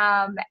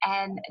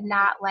 and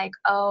not like,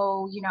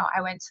 oh, you know, I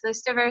went to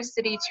this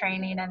diversity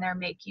training and they're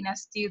making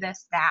us do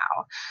this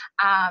now.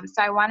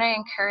 So I want to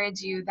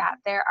encourage you that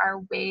there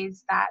are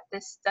ways that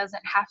this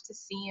doesn't have to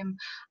seem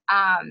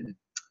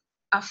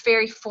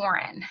very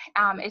foreign.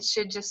 It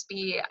should just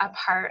be a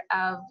part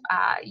of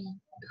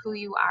who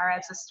you are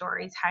as a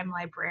storytime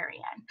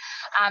librarian.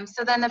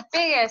 So then the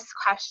biggest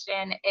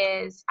question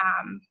is,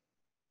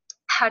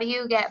 how do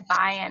you get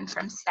buy-in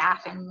from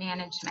staff and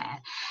management?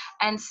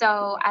 And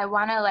so I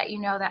want to let you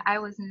know that I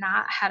was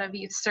not head of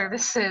youth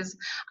services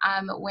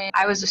when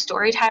I was a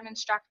Storytime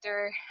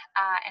instructor,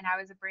 and I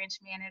was a branch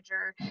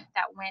manager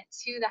that went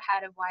to the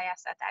head of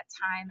YS at that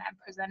time and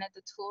presented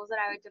the tools that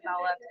I would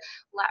develop,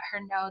 let her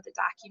know the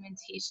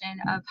documentation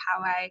of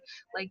how I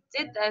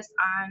did this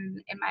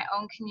in my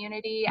own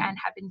community and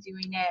have been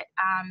doing it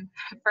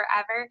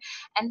forever,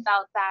 and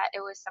felt that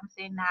it was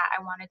something that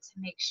I wanted to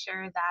make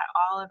sure that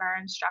all of our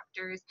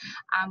instructors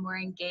were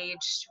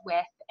engaged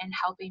with in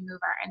helping move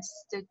our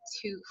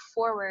institute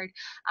forward,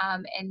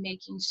 and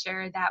making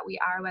sure that we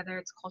are, whether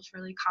it's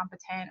culturally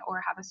competent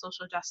or have a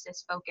social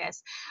justice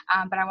focus.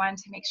 But I wanted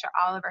to make sure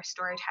all of our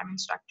Storytime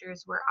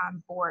instructors were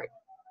on board.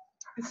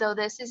 So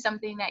this is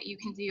something that you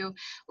can do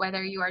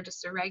whether you are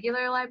just a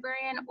regular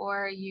librarian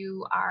or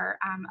you are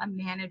a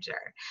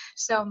manager.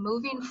 So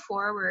moving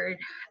forward,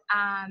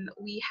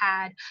 we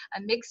had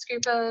a mixed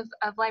group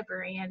of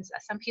librarians.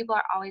 Some people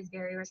are always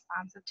very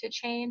responsive to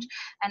change,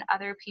 and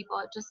other people,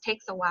 it just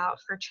takes a while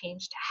for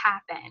change to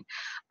happen.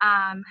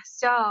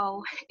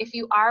 So if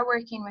you are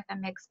working with a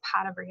mixed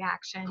pot of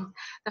reactions,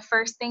 the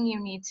first thing you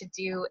need to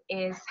do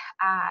is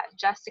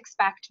just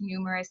expect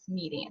numerous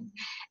meetings.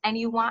 And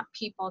you want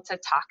people to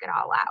talk it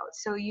all out.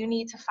 So you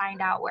need to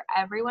find out where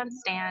everyone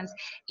stands,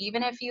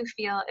 even if you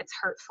feel it's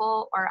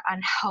hurtful or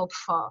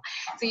unhelpful.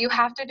 So you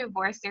have to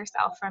divorce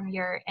yourself from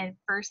your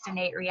first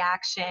innate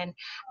reaction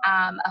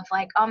of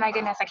like, oh my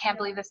goodness, I can't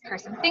believe this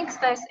person thinks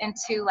this,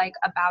 into like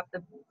about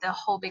the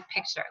whole big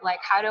picture. Like,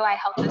 how do I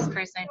help this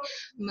person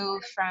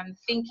move from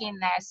thinking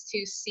this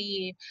to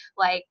see,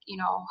 like, you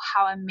know,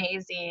 how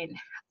amazing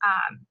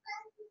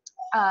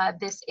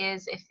this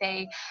is if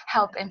they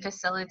help in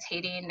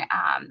facilitating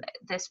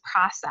this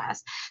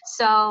process.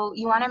 So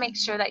you want to make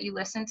sure that you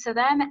listen to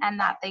them and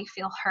that they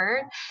feel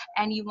heard,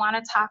 and you want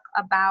to talk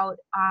about,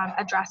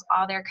 address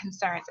all their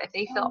concerns. If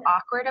they feel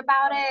awkward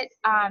about it,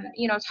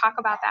 you know, talk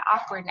about that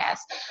awkwardness.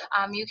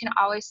 You can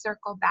always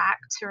circle back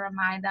to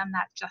remind them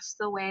that just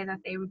the way that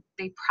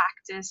they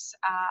practice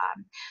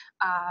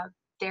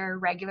their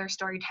regular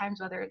story times,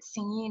 whether it's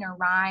singing or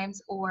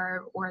rhymes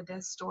or the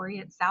story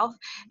itself,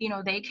 you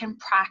know, they can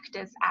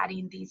practice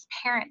adding these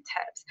parent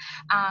tips.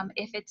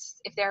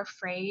 If they're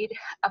afraid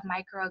of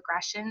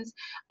microaggressions,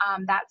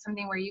 that's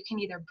something where you can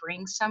either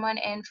bring someone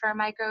in for a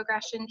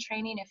microaggression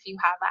training if you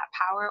have that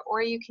power,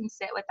 or you can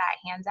sit with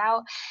that hands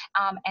out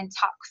and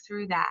talk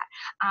through that.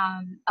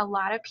 A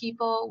lot of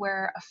people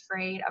were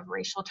afraid of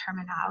racial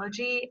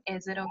terminology.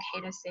 Is it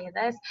okay to say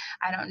this?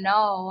 I don't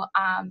know.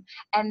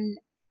 And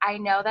I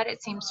know that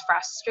it seems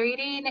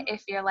frustrating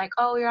if you're like,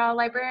 oh, you're all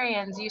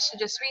librarians, you should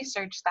just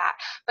research that.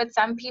 But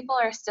some people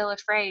are still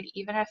afraid,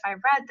 even if I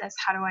read this,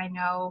 how do I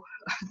know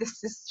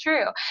this is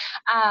true?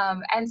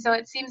 And so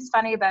it seems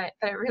funny, but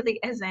it really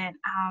isn't.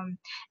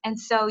 And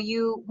so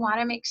you want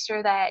to make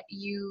sure that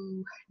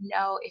you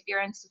know if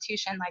your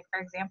institution, like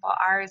for example,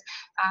 ours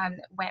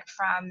went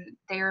from,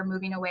 they were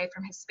moving away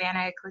from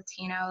Hispanic,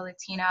 Latino,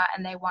 Latina,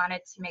 and they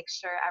wanted to make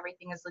sure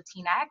everything is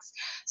Latinx.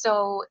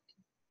 So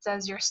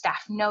does your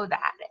staff know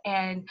that?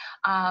 And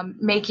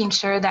making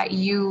sure that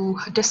you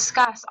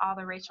discuss all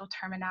the racial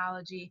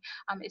terminology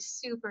is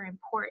super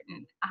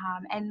important.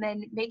 And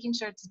then making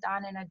sure it's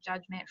done in a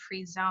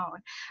judgment-free zone,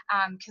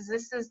 because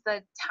this is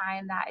the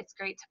time that it's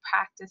great to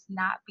practice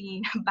not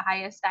being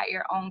biased at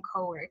your own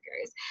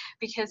coworkers.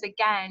 Because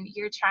again,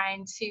 you're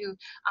trying to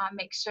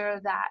make sure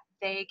that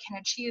they can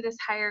achieve this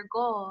higher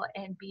goal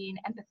and being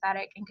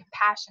empathetic and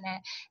compassionate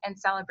and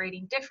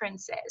celebrating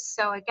differences.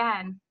 So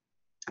again,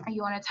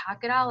 you want to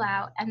talk it all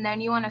out, and then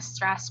you want to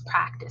stress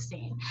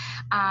practicing.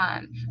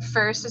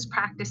 First is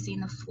practicing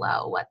the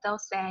flow, what they'll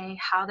say,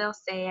 how they'll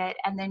say it,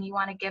 and then you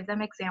want to give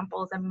them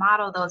examples and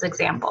model those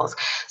examples.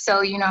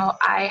 So, you know,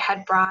 I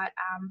had brought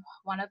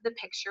one of the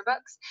picture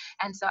books,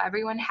 and so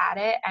everyone had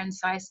it, and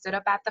so I stood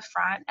up at the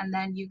front, and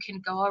then you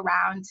can go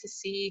around to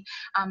see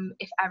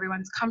if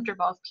everyone's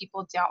comfortable. If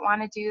people don't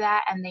want to do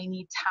that and they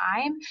need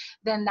time,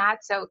 then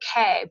that's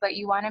okay, but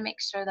you want to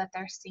make sure that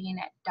they're seeing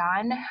it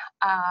done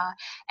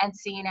and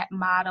seeing it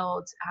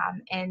modeled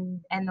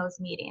in those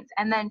meetings.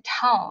 And then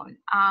tone,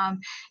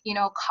 you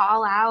know,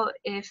 call out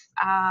if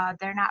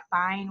they're not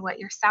buying what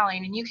you're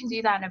selling, and you can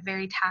do that in a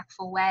very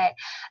tactful way.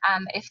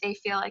 If they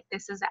feel like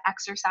this is an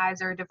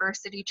exercise or a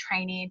diversity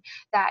training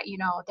that, you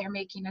know, they're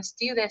making us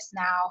do this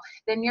now,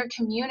 then your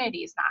community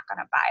is not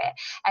going to buy it.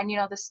 And, you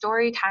know, the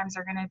story times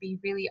are going to be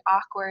really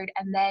awkward,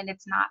 and then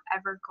it's not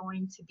ever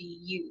going to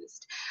be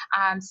used.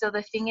 So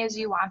the thing is,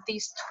 you want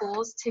these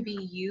tools to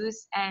be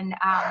used, and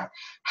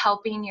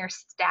helping your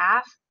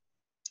staff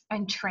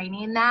and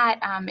training that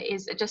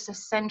is just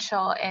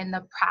essential in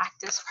the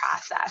practice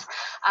process.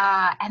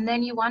 And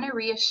then you want to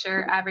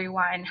reassure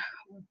everyone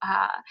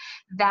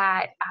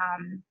that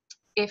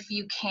if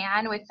you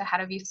can, with the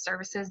head of youth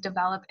services,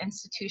 develop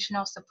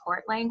institutional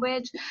support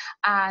language.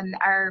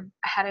 Our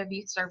head of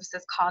youth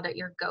services called it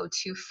your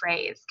go-to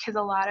phrase, because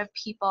a lot of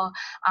people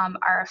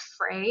are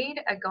afraid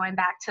of going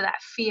back to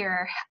that.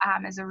 Fear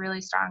is a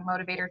really strong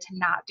motivator to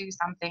not do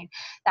something,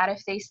 that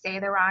if they say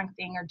the wrong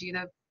thing or do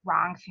the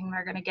wrong thing,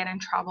 they're going to get in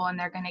trouble and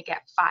they're going to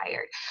get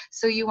fired.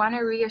 So you want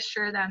to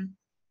reassure them,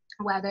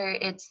 whether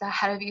it's the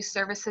head of youth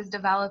services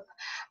develop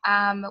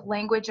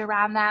language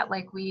around that.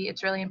 Like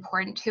it's really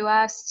important to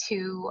us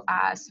to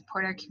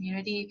support our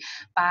community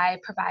by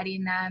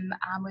providing them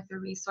with the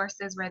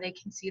resources where they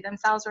can see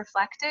themselves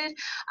reflected,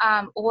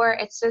 or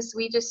it's just,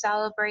 we just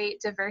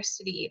celebrate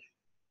diversity.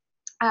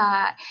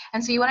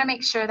 And so you want to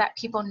make sure that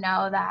people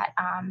know that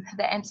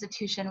the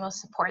institution will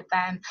support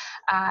them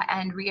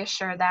and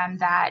reassure them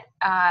that,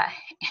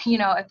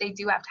 if they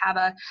do have to have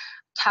a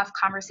tough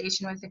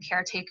conversation with the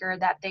caretaker,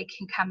 that they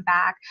can come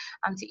back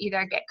to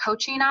either get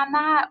coaching on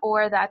that,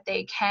 or that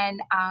they can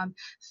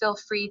feel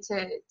free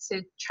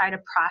to try to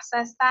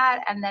process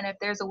that. And then if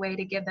there's a way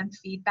to give them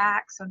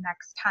feedback, so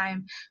next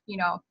time,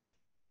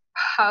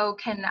 how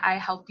can I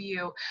help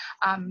you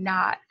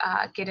not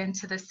get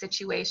into this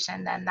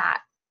situation, then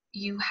that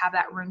you have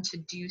that room to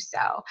do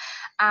so.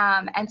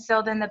 And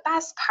so then the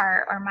best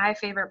part, or my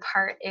favorite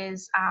part,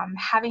 is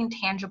having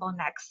tangible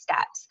next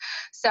steps.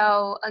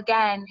 So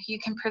again, you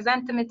can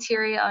present the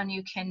material and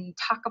you can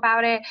talk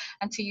about it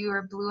until you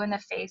are blue in the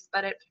face,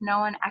 but if no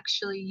one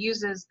actually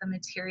uses the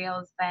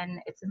materials,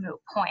 then it's a moot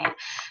point.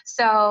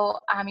 So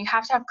you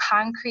have to have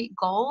concrete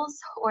goals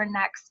or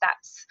next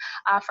steps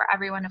for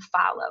everyone to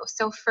follow.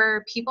 So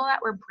for people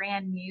that were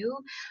brand new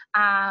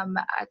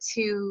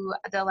to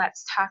the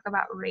Let's Talk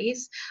About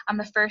Race,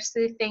 the first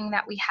thing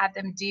that we had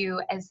them do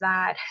is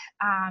that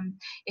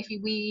if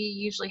we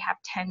usually have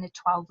 10 to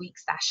 12 week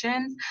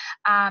sessions,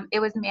 it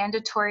was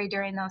mandatory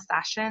during those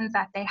sessions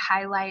that they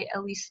highlight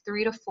at least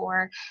 3 to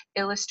 4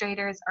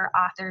 illustrators or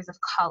authors of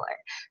color.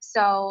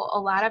 So a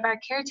lot of our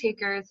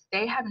caretakers,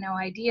 they have no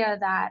idea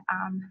that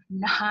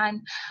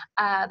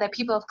that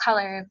people of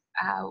color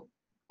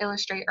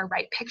illustrate or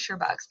write picture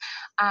books.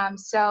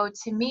 So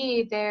to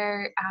me,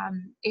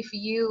 if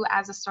you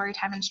as a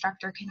Storytime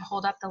instructor can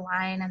hold up the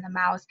lion and the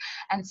mouse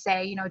and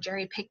say,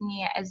 Jerry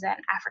Pickney is an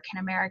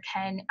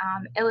African-American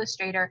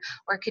illustrator,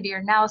 or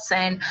Kadir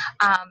Nelson,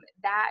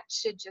 that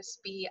should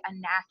just be a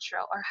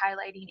natural, or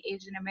highlighting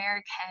Asian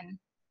American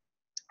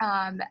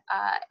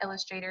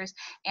illustrators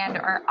and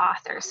or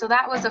authors. So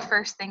that was the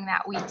first thing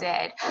that we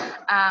did,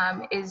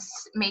 is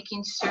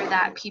making sure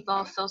that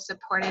people feel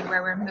supported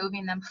where we're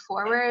moving them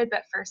forward.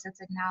 But first,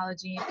 it's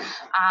acknowledging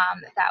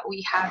that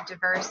we have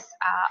diverse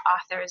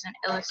authors and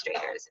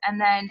illustrators. And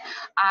then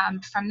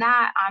from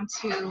that on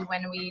to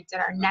when we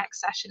did our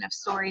next session of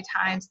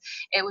Storytimes,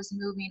 it was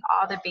moving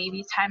all the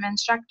baby time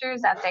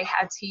instructors that they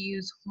had to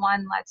use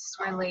one Let's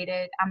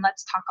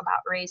Talk About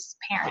Race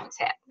parent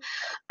tip.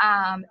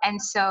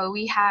 And so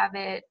we have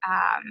it,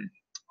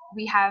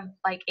 we have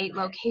like 8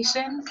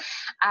 locations.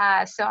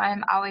 So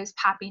I'm always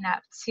popping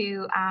up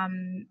to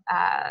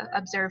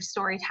observe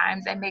story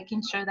times, and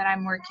making sure that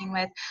I'm working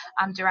with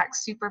direct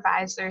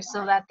supervisors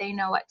so that they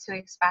know what to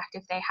expect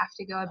if they have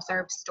to go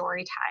observe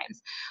story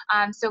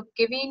times. So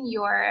giving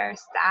your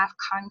staff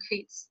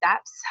concrete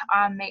steps,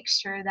 make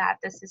sure that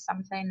this is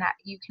something that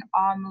you can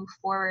all move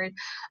forward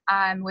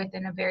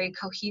within a very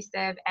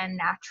cohesive and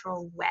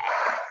natural way.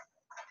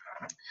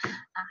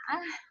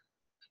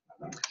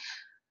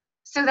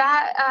 So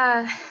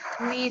that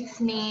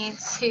leads me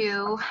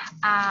to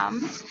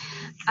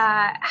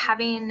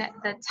having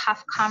the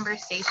tough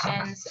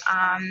conversations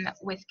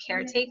with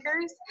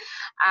caretakers.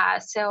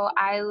 So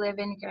I live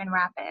in Grand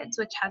Rapids,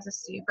 which has a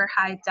super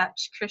high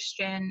Dutch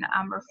Christian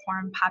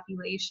Reformed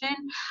population.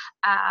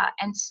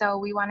 And so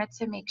we wanted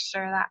to make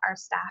sure that our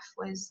staff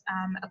was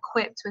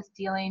equipped with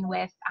dealing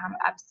with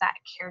upset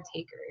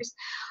caretakers.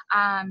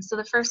 So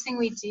the first thing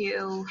we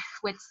do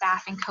with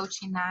staff and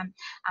coaching them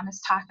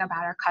is talk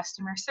about our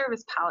customer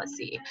service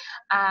policy,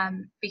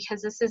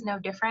 because this is no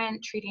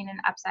different. Treating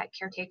an upset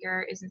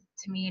caretaker is,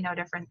 to me, no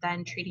different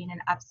than treating an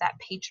upset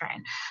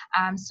patron.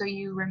 So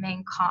you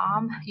remain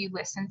calm, you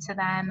listen to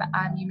them,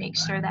 you make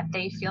sure that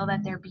they feel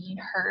that they're being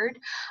heard,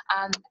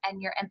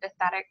 and you're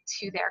empathetic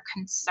to their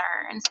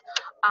concerns.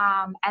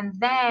 And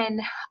then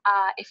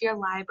if your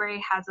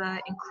library has an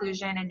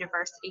inclusion and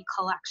diversity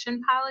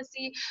collection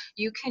policy,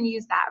 you can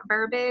use that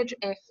verbiage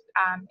if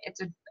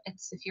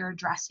if you're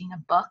addressing a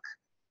book.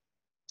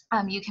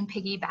 You can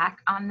piggyback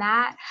on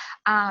that.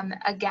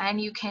 Again,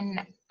 you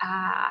can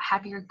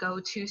have your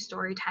go-to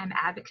Storytime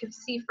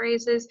advocacy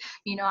phrases.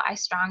 I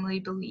strongly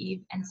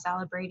believe in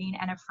celebrating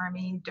and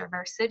affirming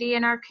diversity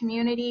in our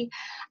community.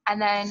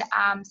 And then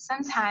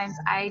sometimes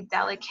I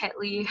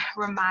delicately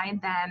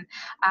remind them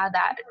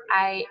that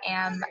I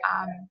am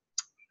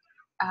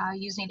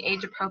using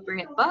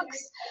age-appropriate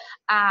books.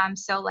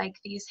 So like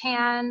These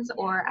Hands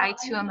or I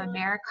Too Am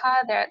America,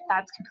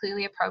 that's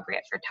completely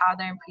appropriate for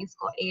toddler and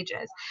preschool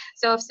ages.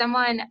 So if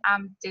someone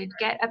did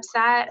get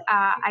upset,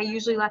 I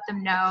usually let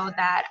them know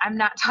that I'm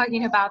not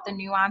talking about the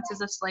nuances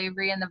of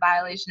slavery and the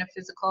violation of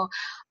physical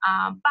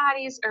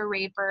bodies or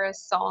rape or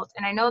assault.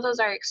 And I know those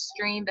are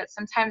extreme, but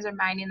sometimes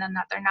reminding them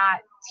that they're not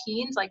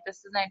teens, like this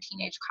isn't a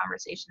teenage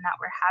conversation that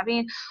we're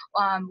having.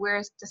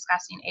 We're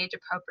discussing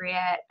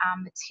age-appropriate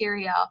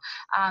material.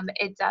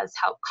 It does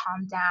help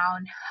calm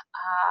down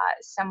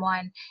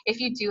someone if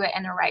you do it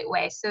in the right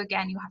way. So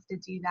again, you have to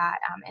do that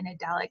in a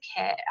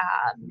delicate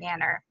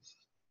manner.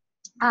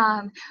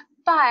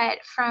 But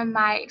from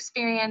my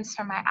experience,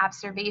 from my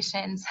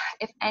observations,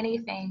 if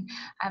anything,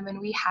 when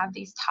we have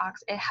these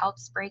talks, it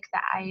helps break the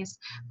ice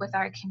with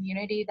our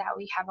community that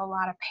we have a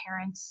lot of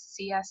parents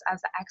see us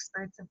as the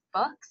experts of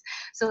books.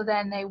 So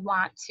then they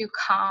want to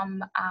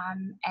come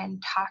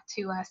and talk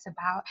to us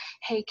about,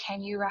 hey,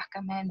 can you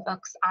recommend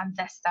books on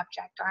this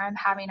subject? Or I'm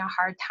having a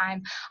hard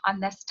time on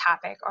this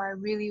topic, or I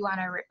really want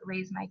to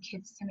raise my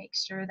kids to make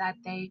sure that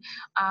they,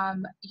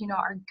 you know,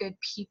 are good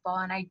people,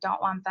 and I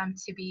don't want them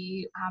to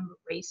be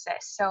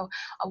racist. So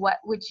what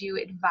would you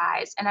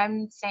advise? And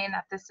I'm saying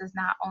that this is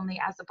not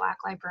only as a Black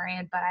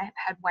librarian, but I have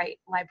had white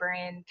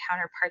librarian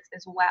counterparts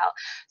as well.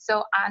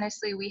 So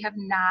honestly, we have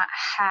not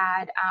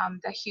had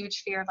the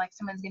huge fear of like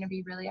someone's going to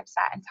be really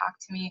upset and talk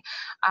to me.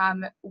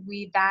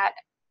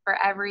 For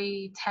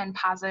every 10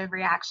 positive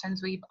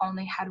reactions, we've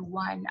only had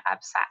one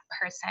upset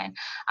person.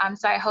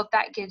 So I hope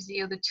that gives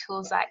you the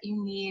tools that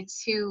you need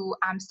to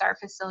start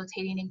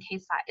facilitating in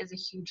case that is a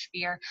huge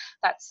fear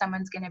that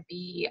someone's going to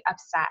be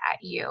upset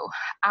at you.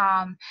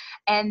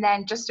 And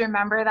then just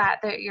remember that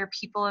your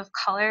people of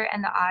color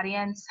in the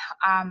audience,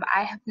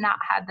 I have not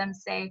had them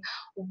say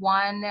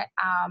one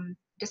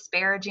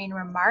disparaging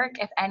remark.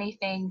 If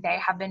anything, they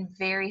have been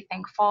very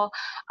thankful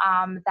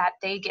that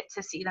they get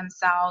to see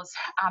themselves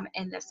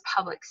in this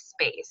public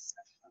space.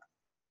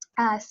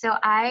 So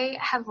I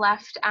have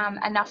left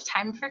enough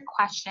time for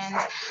questions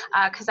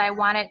because I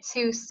wanted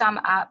to sum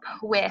up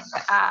with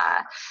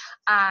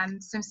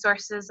some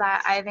sources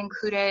that I've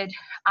included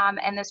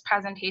in this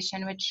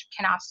presentation, which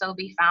can also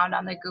be found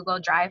on the Google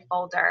Drive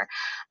folder.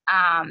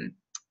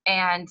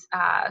 And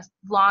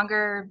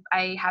longer,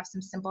 I have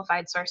some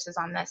simplified sources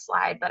on this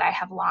slide, but I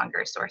have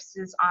longer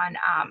sources on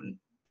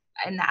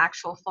in the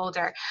actual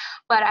folder.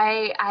 But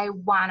I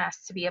want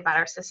us to be a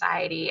better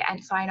society.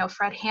 And so I know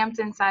Fred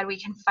Hampton said we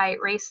can fight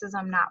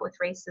racism, not with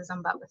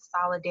racism, but with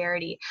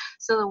solidarity.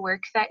 So the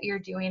work that you're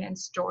doing in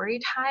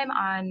Storytime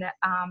on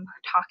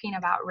talking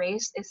about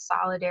race is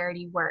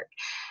solidarity work.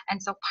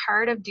 And so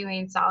part of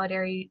doing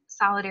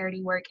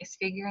solidarity work is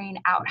figuring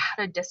out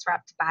how to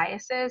disrupt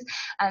biases.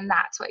 And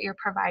that's what you're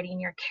providing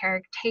your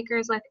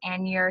caretakers with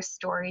and your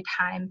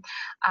Storytime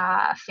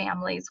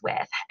families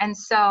with. And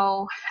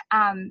so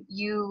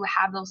you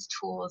have those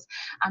tools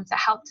to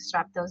help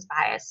disrupt those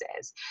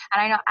biases.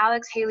 And I know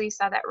Alex Haley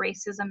said that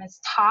racism is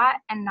taught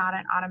and not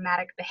an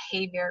automatic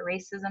behavior.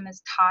 Racism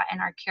is taught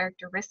in our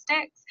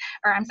characteristics,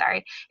 or I'm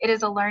sorry, it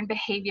is a learned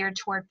behavior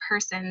toward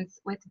persons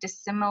with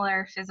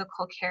dissimilar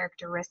physical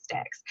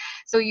characteristics.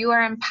 So you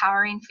are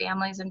empowering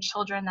families and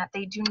children that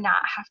they do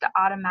not have to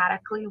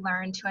automatically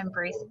learn to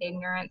embrace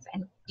ignorance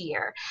and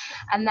fear.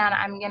 And then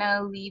I'm going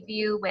to leave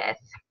you with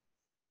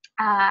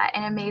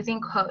an amazing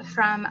quote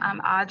from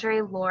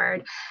Audre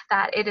Lorde,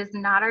 that it is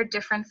not our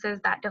differences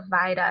that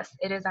divide us,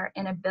 it is our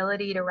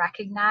inability to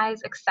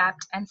recognize,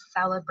 accept, and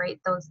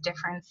celebrate those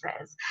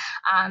differences.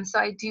 So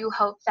I do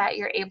hope that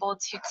you're able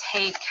to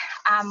take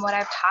what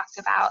I've talked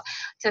about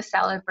to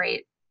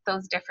celebrate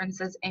those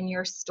differences in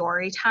your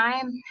story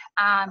time.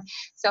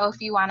 So if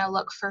you want to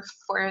look for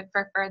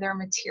further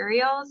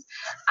materials,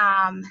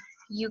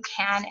 you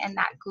can in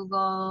that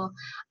Google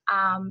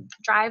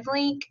Drive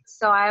link.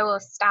 So I will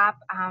stop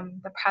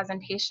the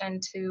presentation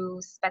to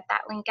spit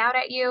that link out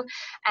at you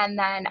and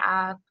then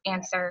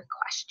answer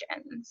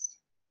questions.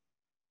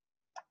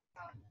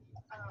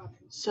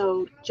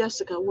 So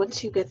Jessica,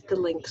 once you get the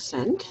link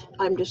sent,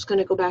 I'm just going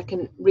to go back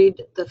and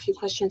read the few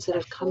questions that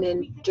have come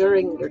in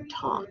during your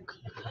talk,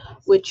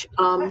 which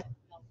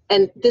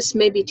and this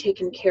may be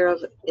taken care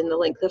of in the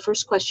link. The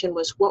first question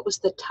was, what was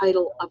the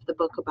title of the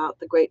book about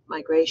the Great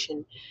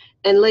Migration?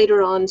 And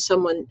later on,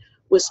 someone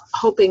was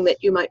hoping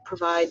that you might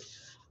provide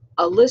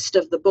a list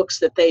of the books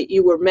that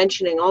you were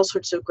mentioning, all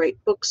sorts of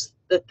great books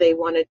that they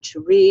wanted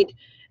to read,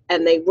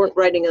 and they weren't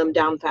writing them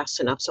down fast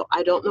enough. So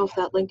I don't know if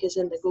that link is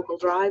in the Google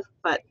Drive,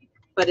 but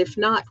if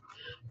not,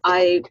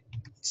 I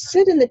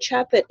said in the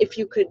chat that if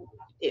you could,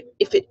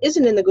 if it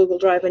isn't in the Google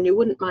Drive and you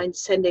wouldn't mind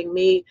sending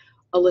me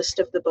a list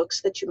of the books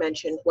that you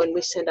mentioned, when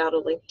we send out a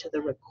link to the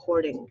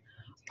recording,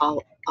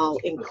 I'll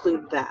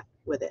include that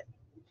with it.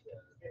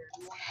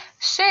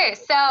 Sure.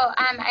 So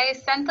I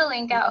sent the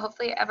link out.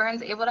 Hopefully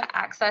everyone's able to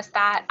access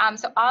that.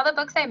 So all the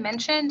books I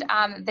mentioned,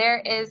 there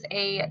is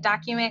a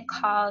document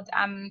called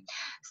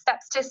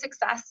Steps to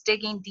Success,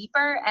 Digging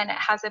Deeper, and it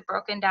has it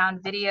broken down: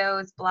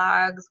 videos,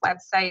 blogs,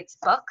 websites,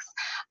 books.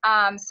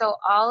 So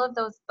all of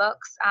those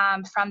books,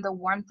 from The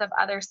Warmth of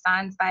Other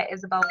Suns by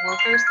Isabel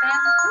Wilkerson.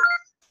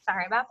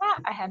 Sorry about that.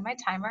 I had my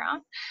timer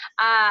on.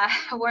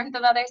 Warmth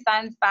of Other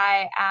Suns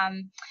by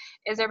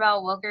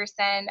Isabel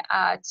Wilkerson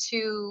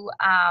to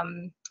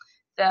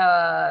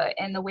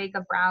In the Wake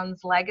of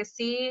Brown's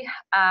Legacy.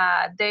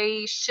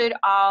 They should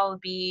all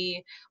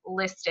be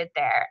listed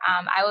there.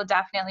 I will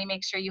definitely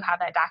make sure you have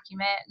that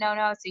document,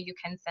 Nono, so you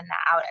can send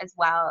that out as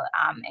well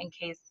in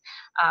case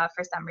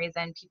for some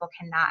reason people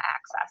cannot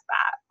access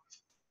that.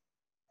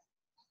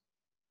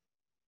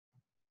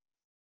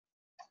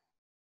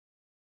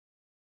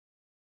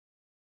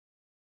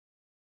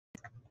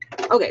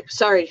 Okay,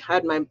 sorry, I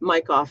had my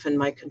mic off and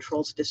my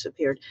controls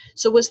disappeared.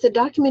 So was the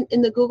document in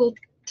the Google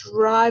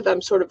Drive?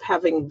 I'm sort of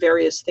having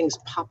various things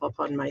pop up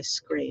on my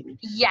screen.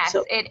 Yes,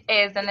 so, it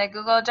is in the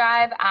Google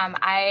Drive.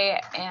 I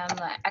am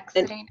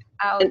exiting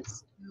out.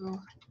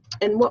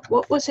 And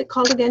what was it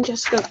called again,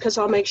 Jessica? Because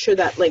I'll make sure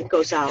that link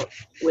goes out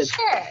with.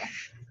 Sure.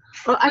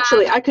 Well,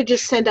 actually, I could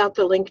just send out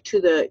the link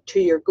to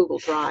your Google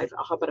Drive.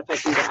 How about if I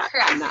do that?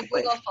 Correct. That The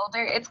Google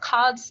folder. It's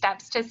called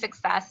Steps to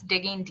Success: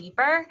 Digging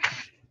Deeper.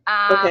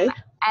 Okay.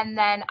 And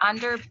then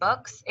under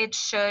books, it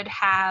should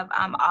have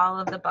all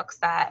of the books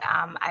that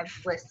I've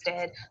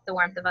listed: The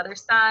Warmth of Other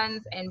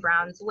Suns, In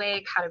Brown's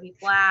Wake, How to Be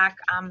Black,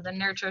 The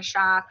Nurture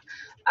Shock.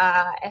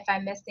 If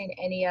I'm missing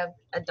any of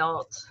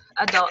adult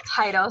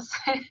titles,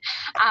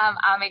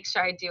 I'll make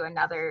sure I do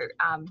another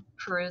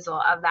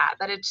perusal of that.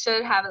 But it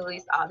should have at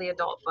least all the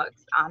adult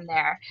books on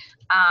there.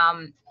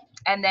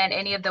 And then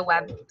any of the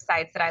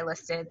websites that I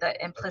listed,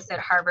 the implicit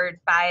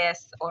Harvard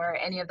bias or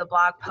any of the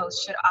blog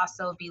posts should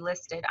also be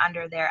listed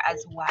under there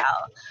as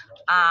well.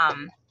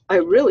 I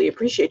really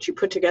appreciate you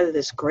put together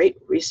this great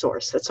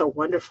resource. That's a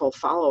wonderful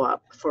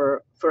follow-up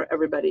for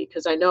everybody,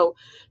 because I know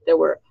there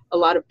were a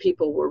lot of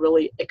people were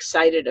really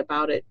excited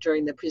about it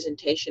during the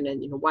presentation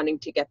and wanting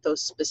to get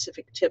those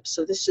specific tips.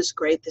 So this is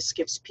great. This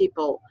gives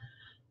people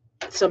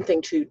something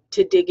to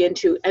dig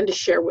into and to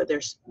share with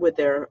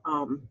their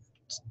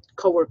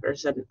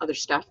coworkers and other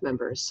staff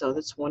members. So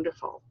that's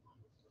wonderful.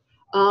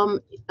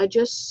 I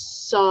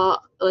just saw,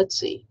 let's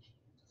see,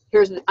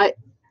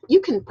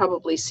 you can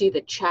probably see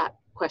the chat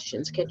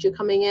questions, can't you,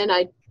 coming in?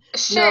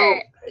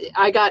 Sure.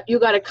 You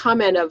got a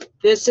comment of,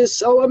 this is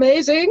so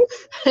amazing.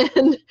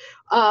 And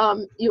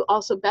you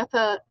also,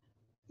 Betha,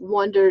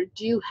 wondered,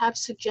 do you have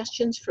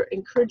suggestions for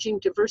encouraging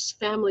diverse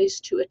families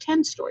to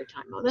attend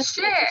Storytime? Oh, that's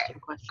sure. An interesting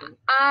question.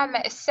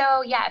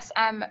 So yes,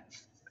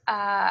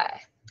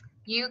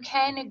 you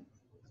can,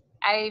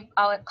 I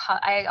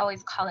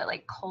always call it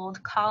like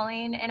cold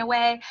calling in a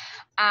way,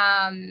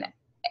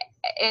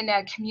 in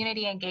a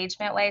community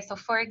engagement way. So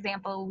for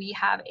example, we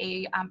have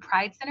a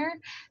Pride Center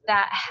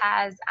that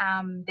has,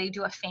 they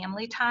do a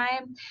family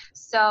time.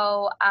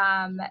 So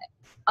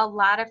a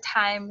lot of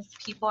times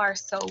people are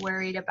so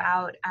worried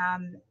about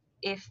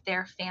if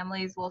their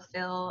families will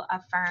feel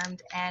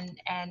affirmed and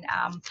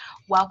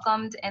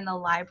welcomed in the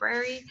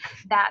library,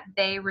 that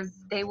they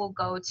will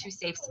go to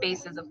safe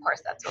spaces. Of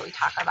course, that's what we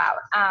talk about.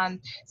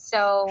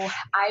 So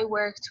I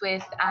worked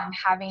with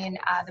having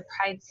the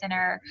Pride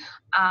Center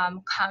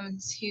come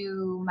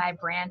to my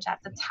branch at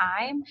the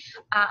time,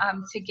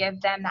 to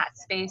give them that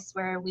space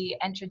where we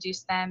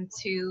introduce them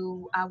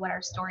to what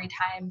our story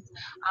times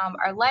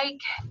are like,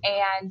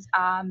 and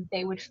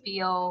they would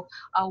feel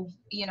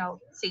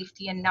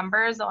safety in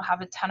numbers. They'll have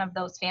a ton of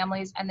those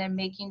families, and then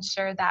making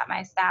sure that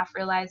my staff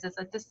realizes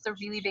that this is a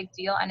really big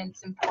deal and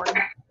it's important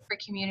for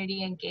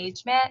community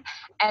engagement.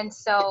 And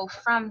so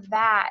from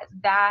that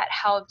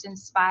helped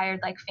inspire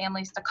like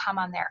families to come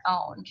on their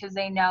own, because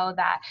they know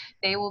that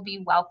they will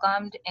be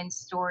welcomed in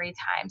story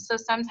time. So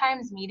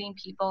sometimes meeting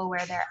people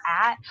where they're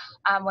at,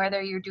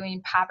 whether you're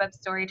doing pop-up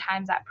story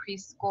times at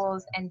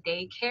preschools and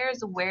daycares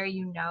where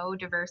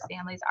diverse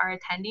families are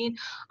attending,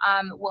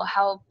 will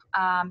help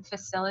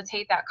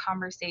facilitate that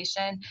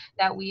conversation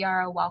that we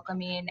are a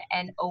welcoming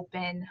and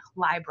open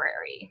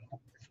library.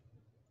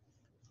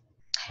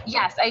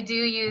 Yes, I do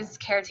use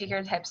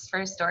caretaker tips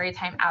for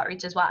storytime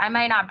outreach as well. I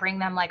might not bring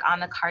them like on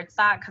the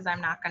cardstock because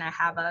I'm not going to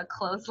have a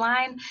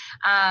clothesline,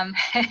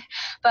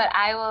 but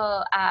I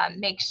will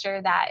make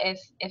sure that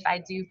if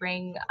I do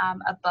bring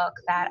a book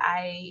that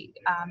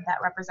that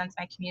represents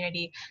my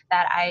community,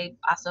 that I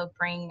also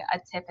bring a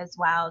tip as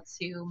well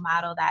to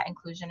model that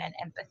inclusion and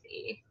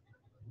empathy.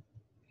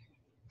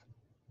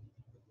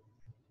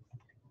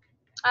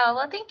 Oh,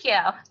 well, thank you.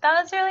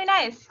 That was really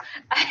nice.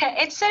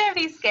 It shouldn't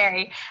be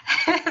scary.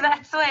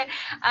 That's what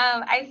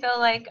I feel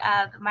like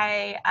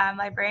my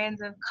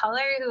librarians of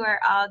color who are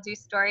all do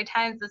story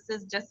times, this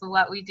is just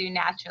what we do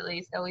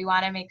naturally. So we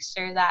want to make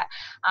sure that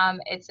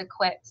it's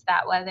equipped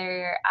that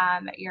whether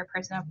you're a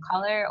person of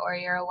color or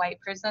you're a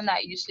white person,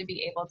 that you should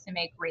be able to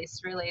make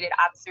race-related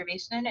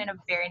observation in a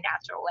very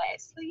natural way.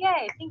 So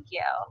yay, thank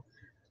you.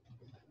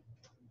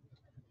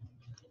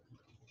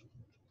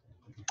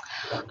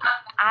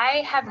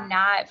 I have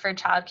not for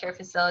childcare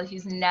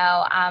facilities.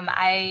 No,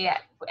 I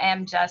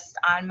am just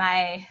on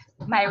my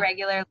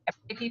regular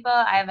library people.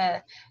 I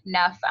have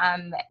enough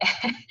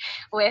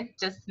with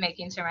just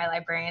making sure my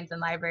librarians and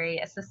library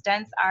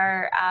assistants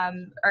are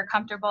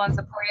comfortable and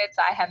supported.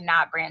 So I have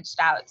not branched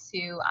out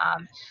to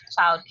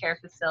childcare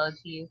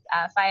facilities.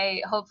 If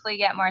I hopefully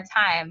get more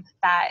time,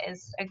 that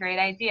is a great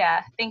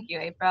idea. Thank you,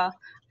 April.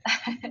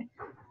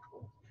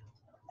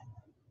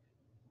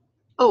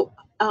 Oh,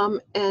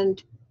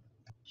 and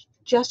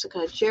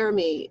Jessica,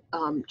 Jeremy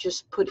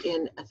just put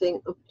in a thing.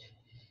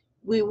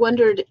 We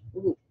wondered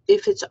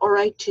if it's all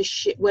right to,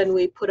 when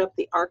we put up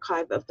the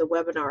archive of the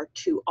webinar,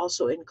 to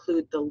also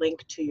include the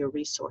link to your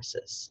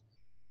resources.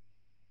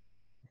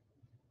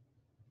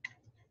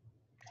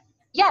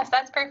 Yes,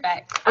 that's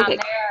perfect. Okay.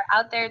 They're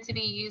out there to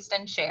be used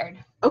and shared.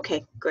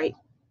 Okay, great.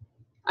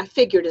 I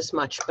figured as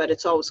much, but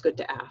it's always good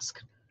to ask.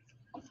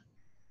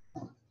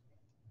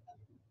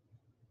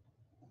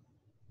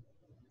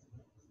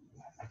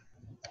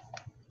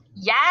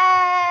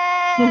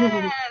 Yes,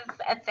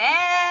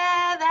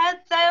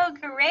 that's so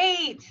great.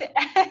 great.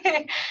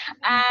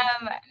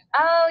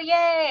 Oh,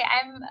 yay.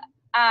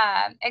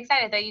 I'm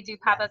excited that you do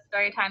pop-up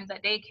story times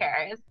at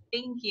daycares.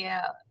 Thank you.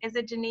 Is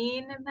it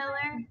Janine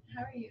Miller?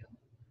 How are you?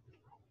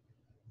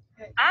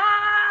 Good.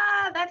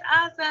 Ah, that's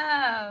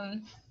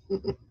awesome.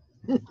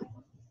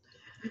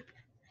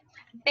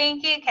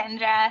 Thank you,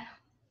 Kendra.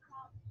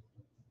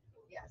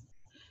 Yes.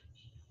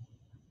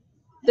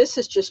 This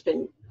has just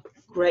been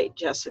great,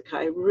 Jessica.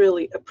 I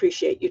really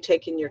appreciate you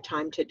taking your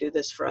time to do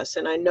this for us.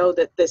 And I know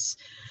that this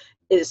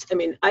is, I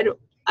mean, I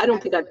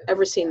don't think I've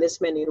ever seen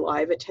this many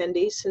live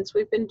attendees since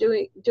we've been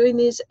doing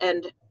these.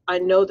 And I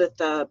know that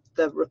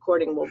the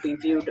recording will be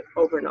viewed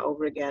over and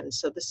over again.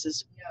 So this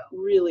is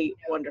really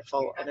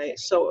wonderful, and I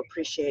so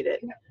appreciate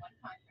it.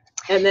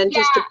 And then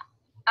just to,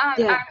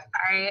 yeah. I'm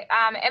sorry.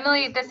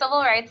 Emily, the civil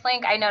rights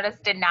link I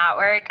noticed did not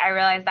work. I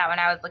realized that when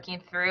I was looking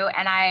through,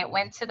 and I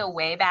went to the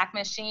Wayback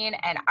Machine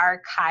and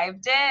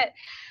archived it.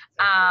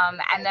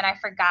 And then I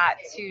forgot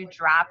to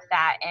drop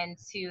that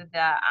into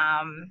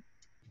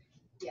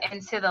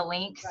the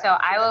link. So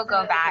I will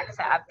go back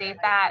to update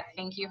that.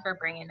 Thank you for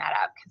bringing that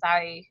up, because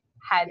I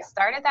had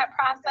started that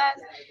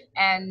process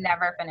and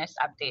never finished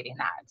updating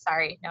that.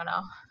 Sorry, no.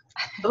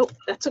 Oh,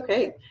 that's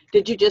okay.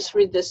 Did you just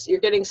read this?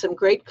 You're getting some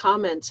great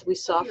comments. We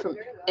saw from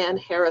Ann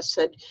Harris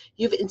said,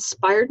 "You've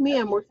inspired me.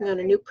 I'm working on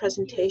a new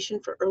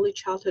presentation for early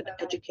childhood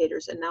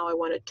educators, and now I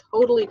want to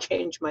totally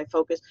change my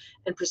focus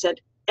and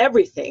present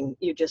everything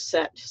you just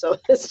said." So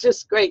it's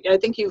just great. I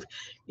think you've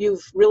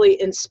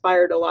really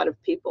inspired a lot of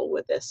people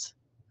with this.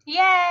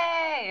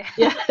 Yay!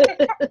 Yeah.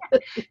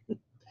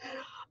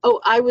 Oh,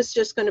 I was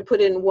just going to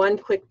put in one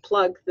quick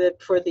plug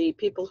that for the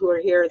people who are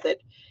here, that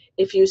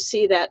if you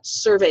see that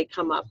survey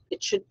come up,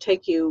 it should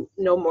take you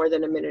no more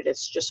than a minute.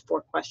 It's just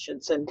 4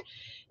 questions, and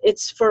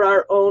it's for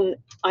our own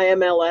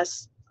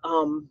IMLS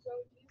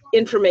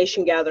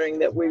information gathering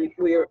that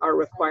we are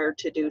required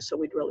to do, so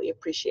we'd really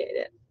appreciate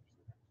it.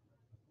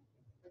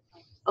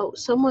 Oh,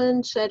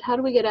 someone said, how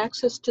do we get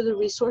access to the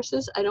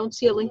resources? I don't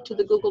see a link to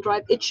the Google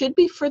Drive. It should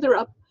be further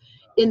up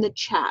in the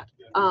chat.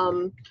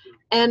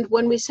 And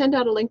when we send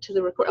out a link to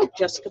the recording, oh,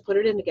 Jessica put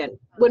it in again.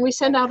 When we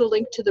send out a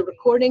link to the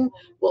recording,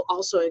 we'll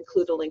also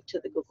include a link to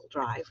the Google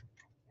Drive.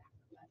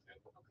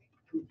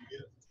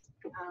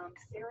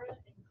 Sarah and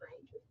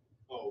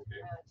Greg.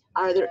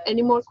 Are there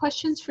any more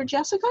questions for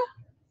Jessica?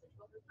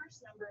 Well, the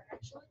first number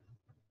actually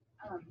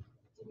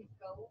didn't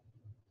go.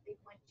 They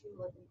went to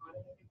like an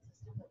automated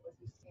system that was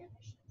in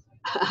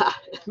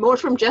Spanish. More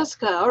from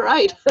Jessica. All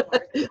right.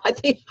 I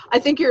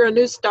think you're a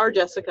new star,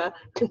 Jessica.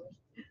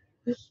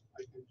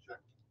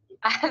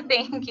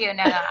 Thank you.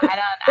 No, I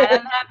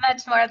don't have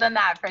much more than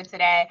that for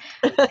today.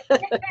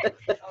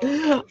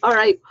 All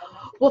right.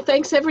 Well,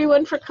 thanks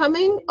everyone for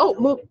coming. Oh,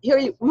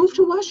 move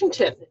to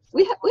Washington.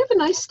 We have a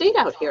nice state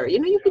out here. You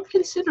know, you could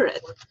consider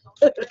it.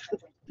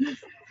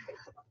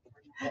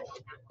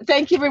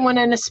 Thank you, everyone,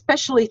 and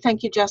especially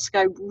thank you, Jessica.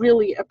 I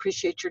really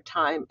appreciate your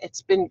time.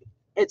 It's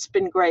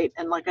been great,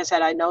 and like I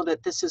said, I know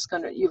that this is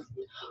you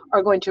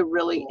are going to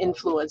really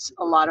influence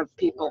a lot of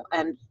people,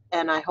 and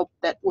I hope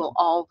that we'll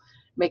all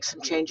make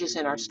some changes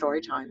in our story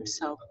time.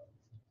 So.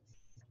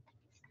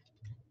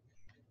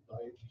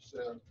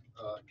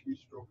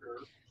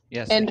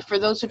 Yes. And for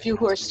those of you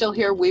who are still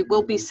here, we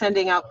will be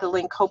sending out the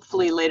link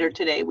hopefully later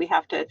today. We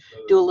have to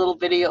do a little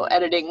video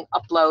editing,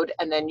 upload,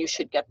 and then you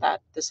should get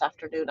that this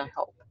afternoon, I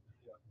hope.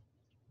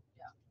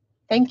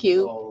 Thank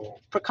you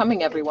for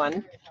coming,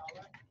 everyone.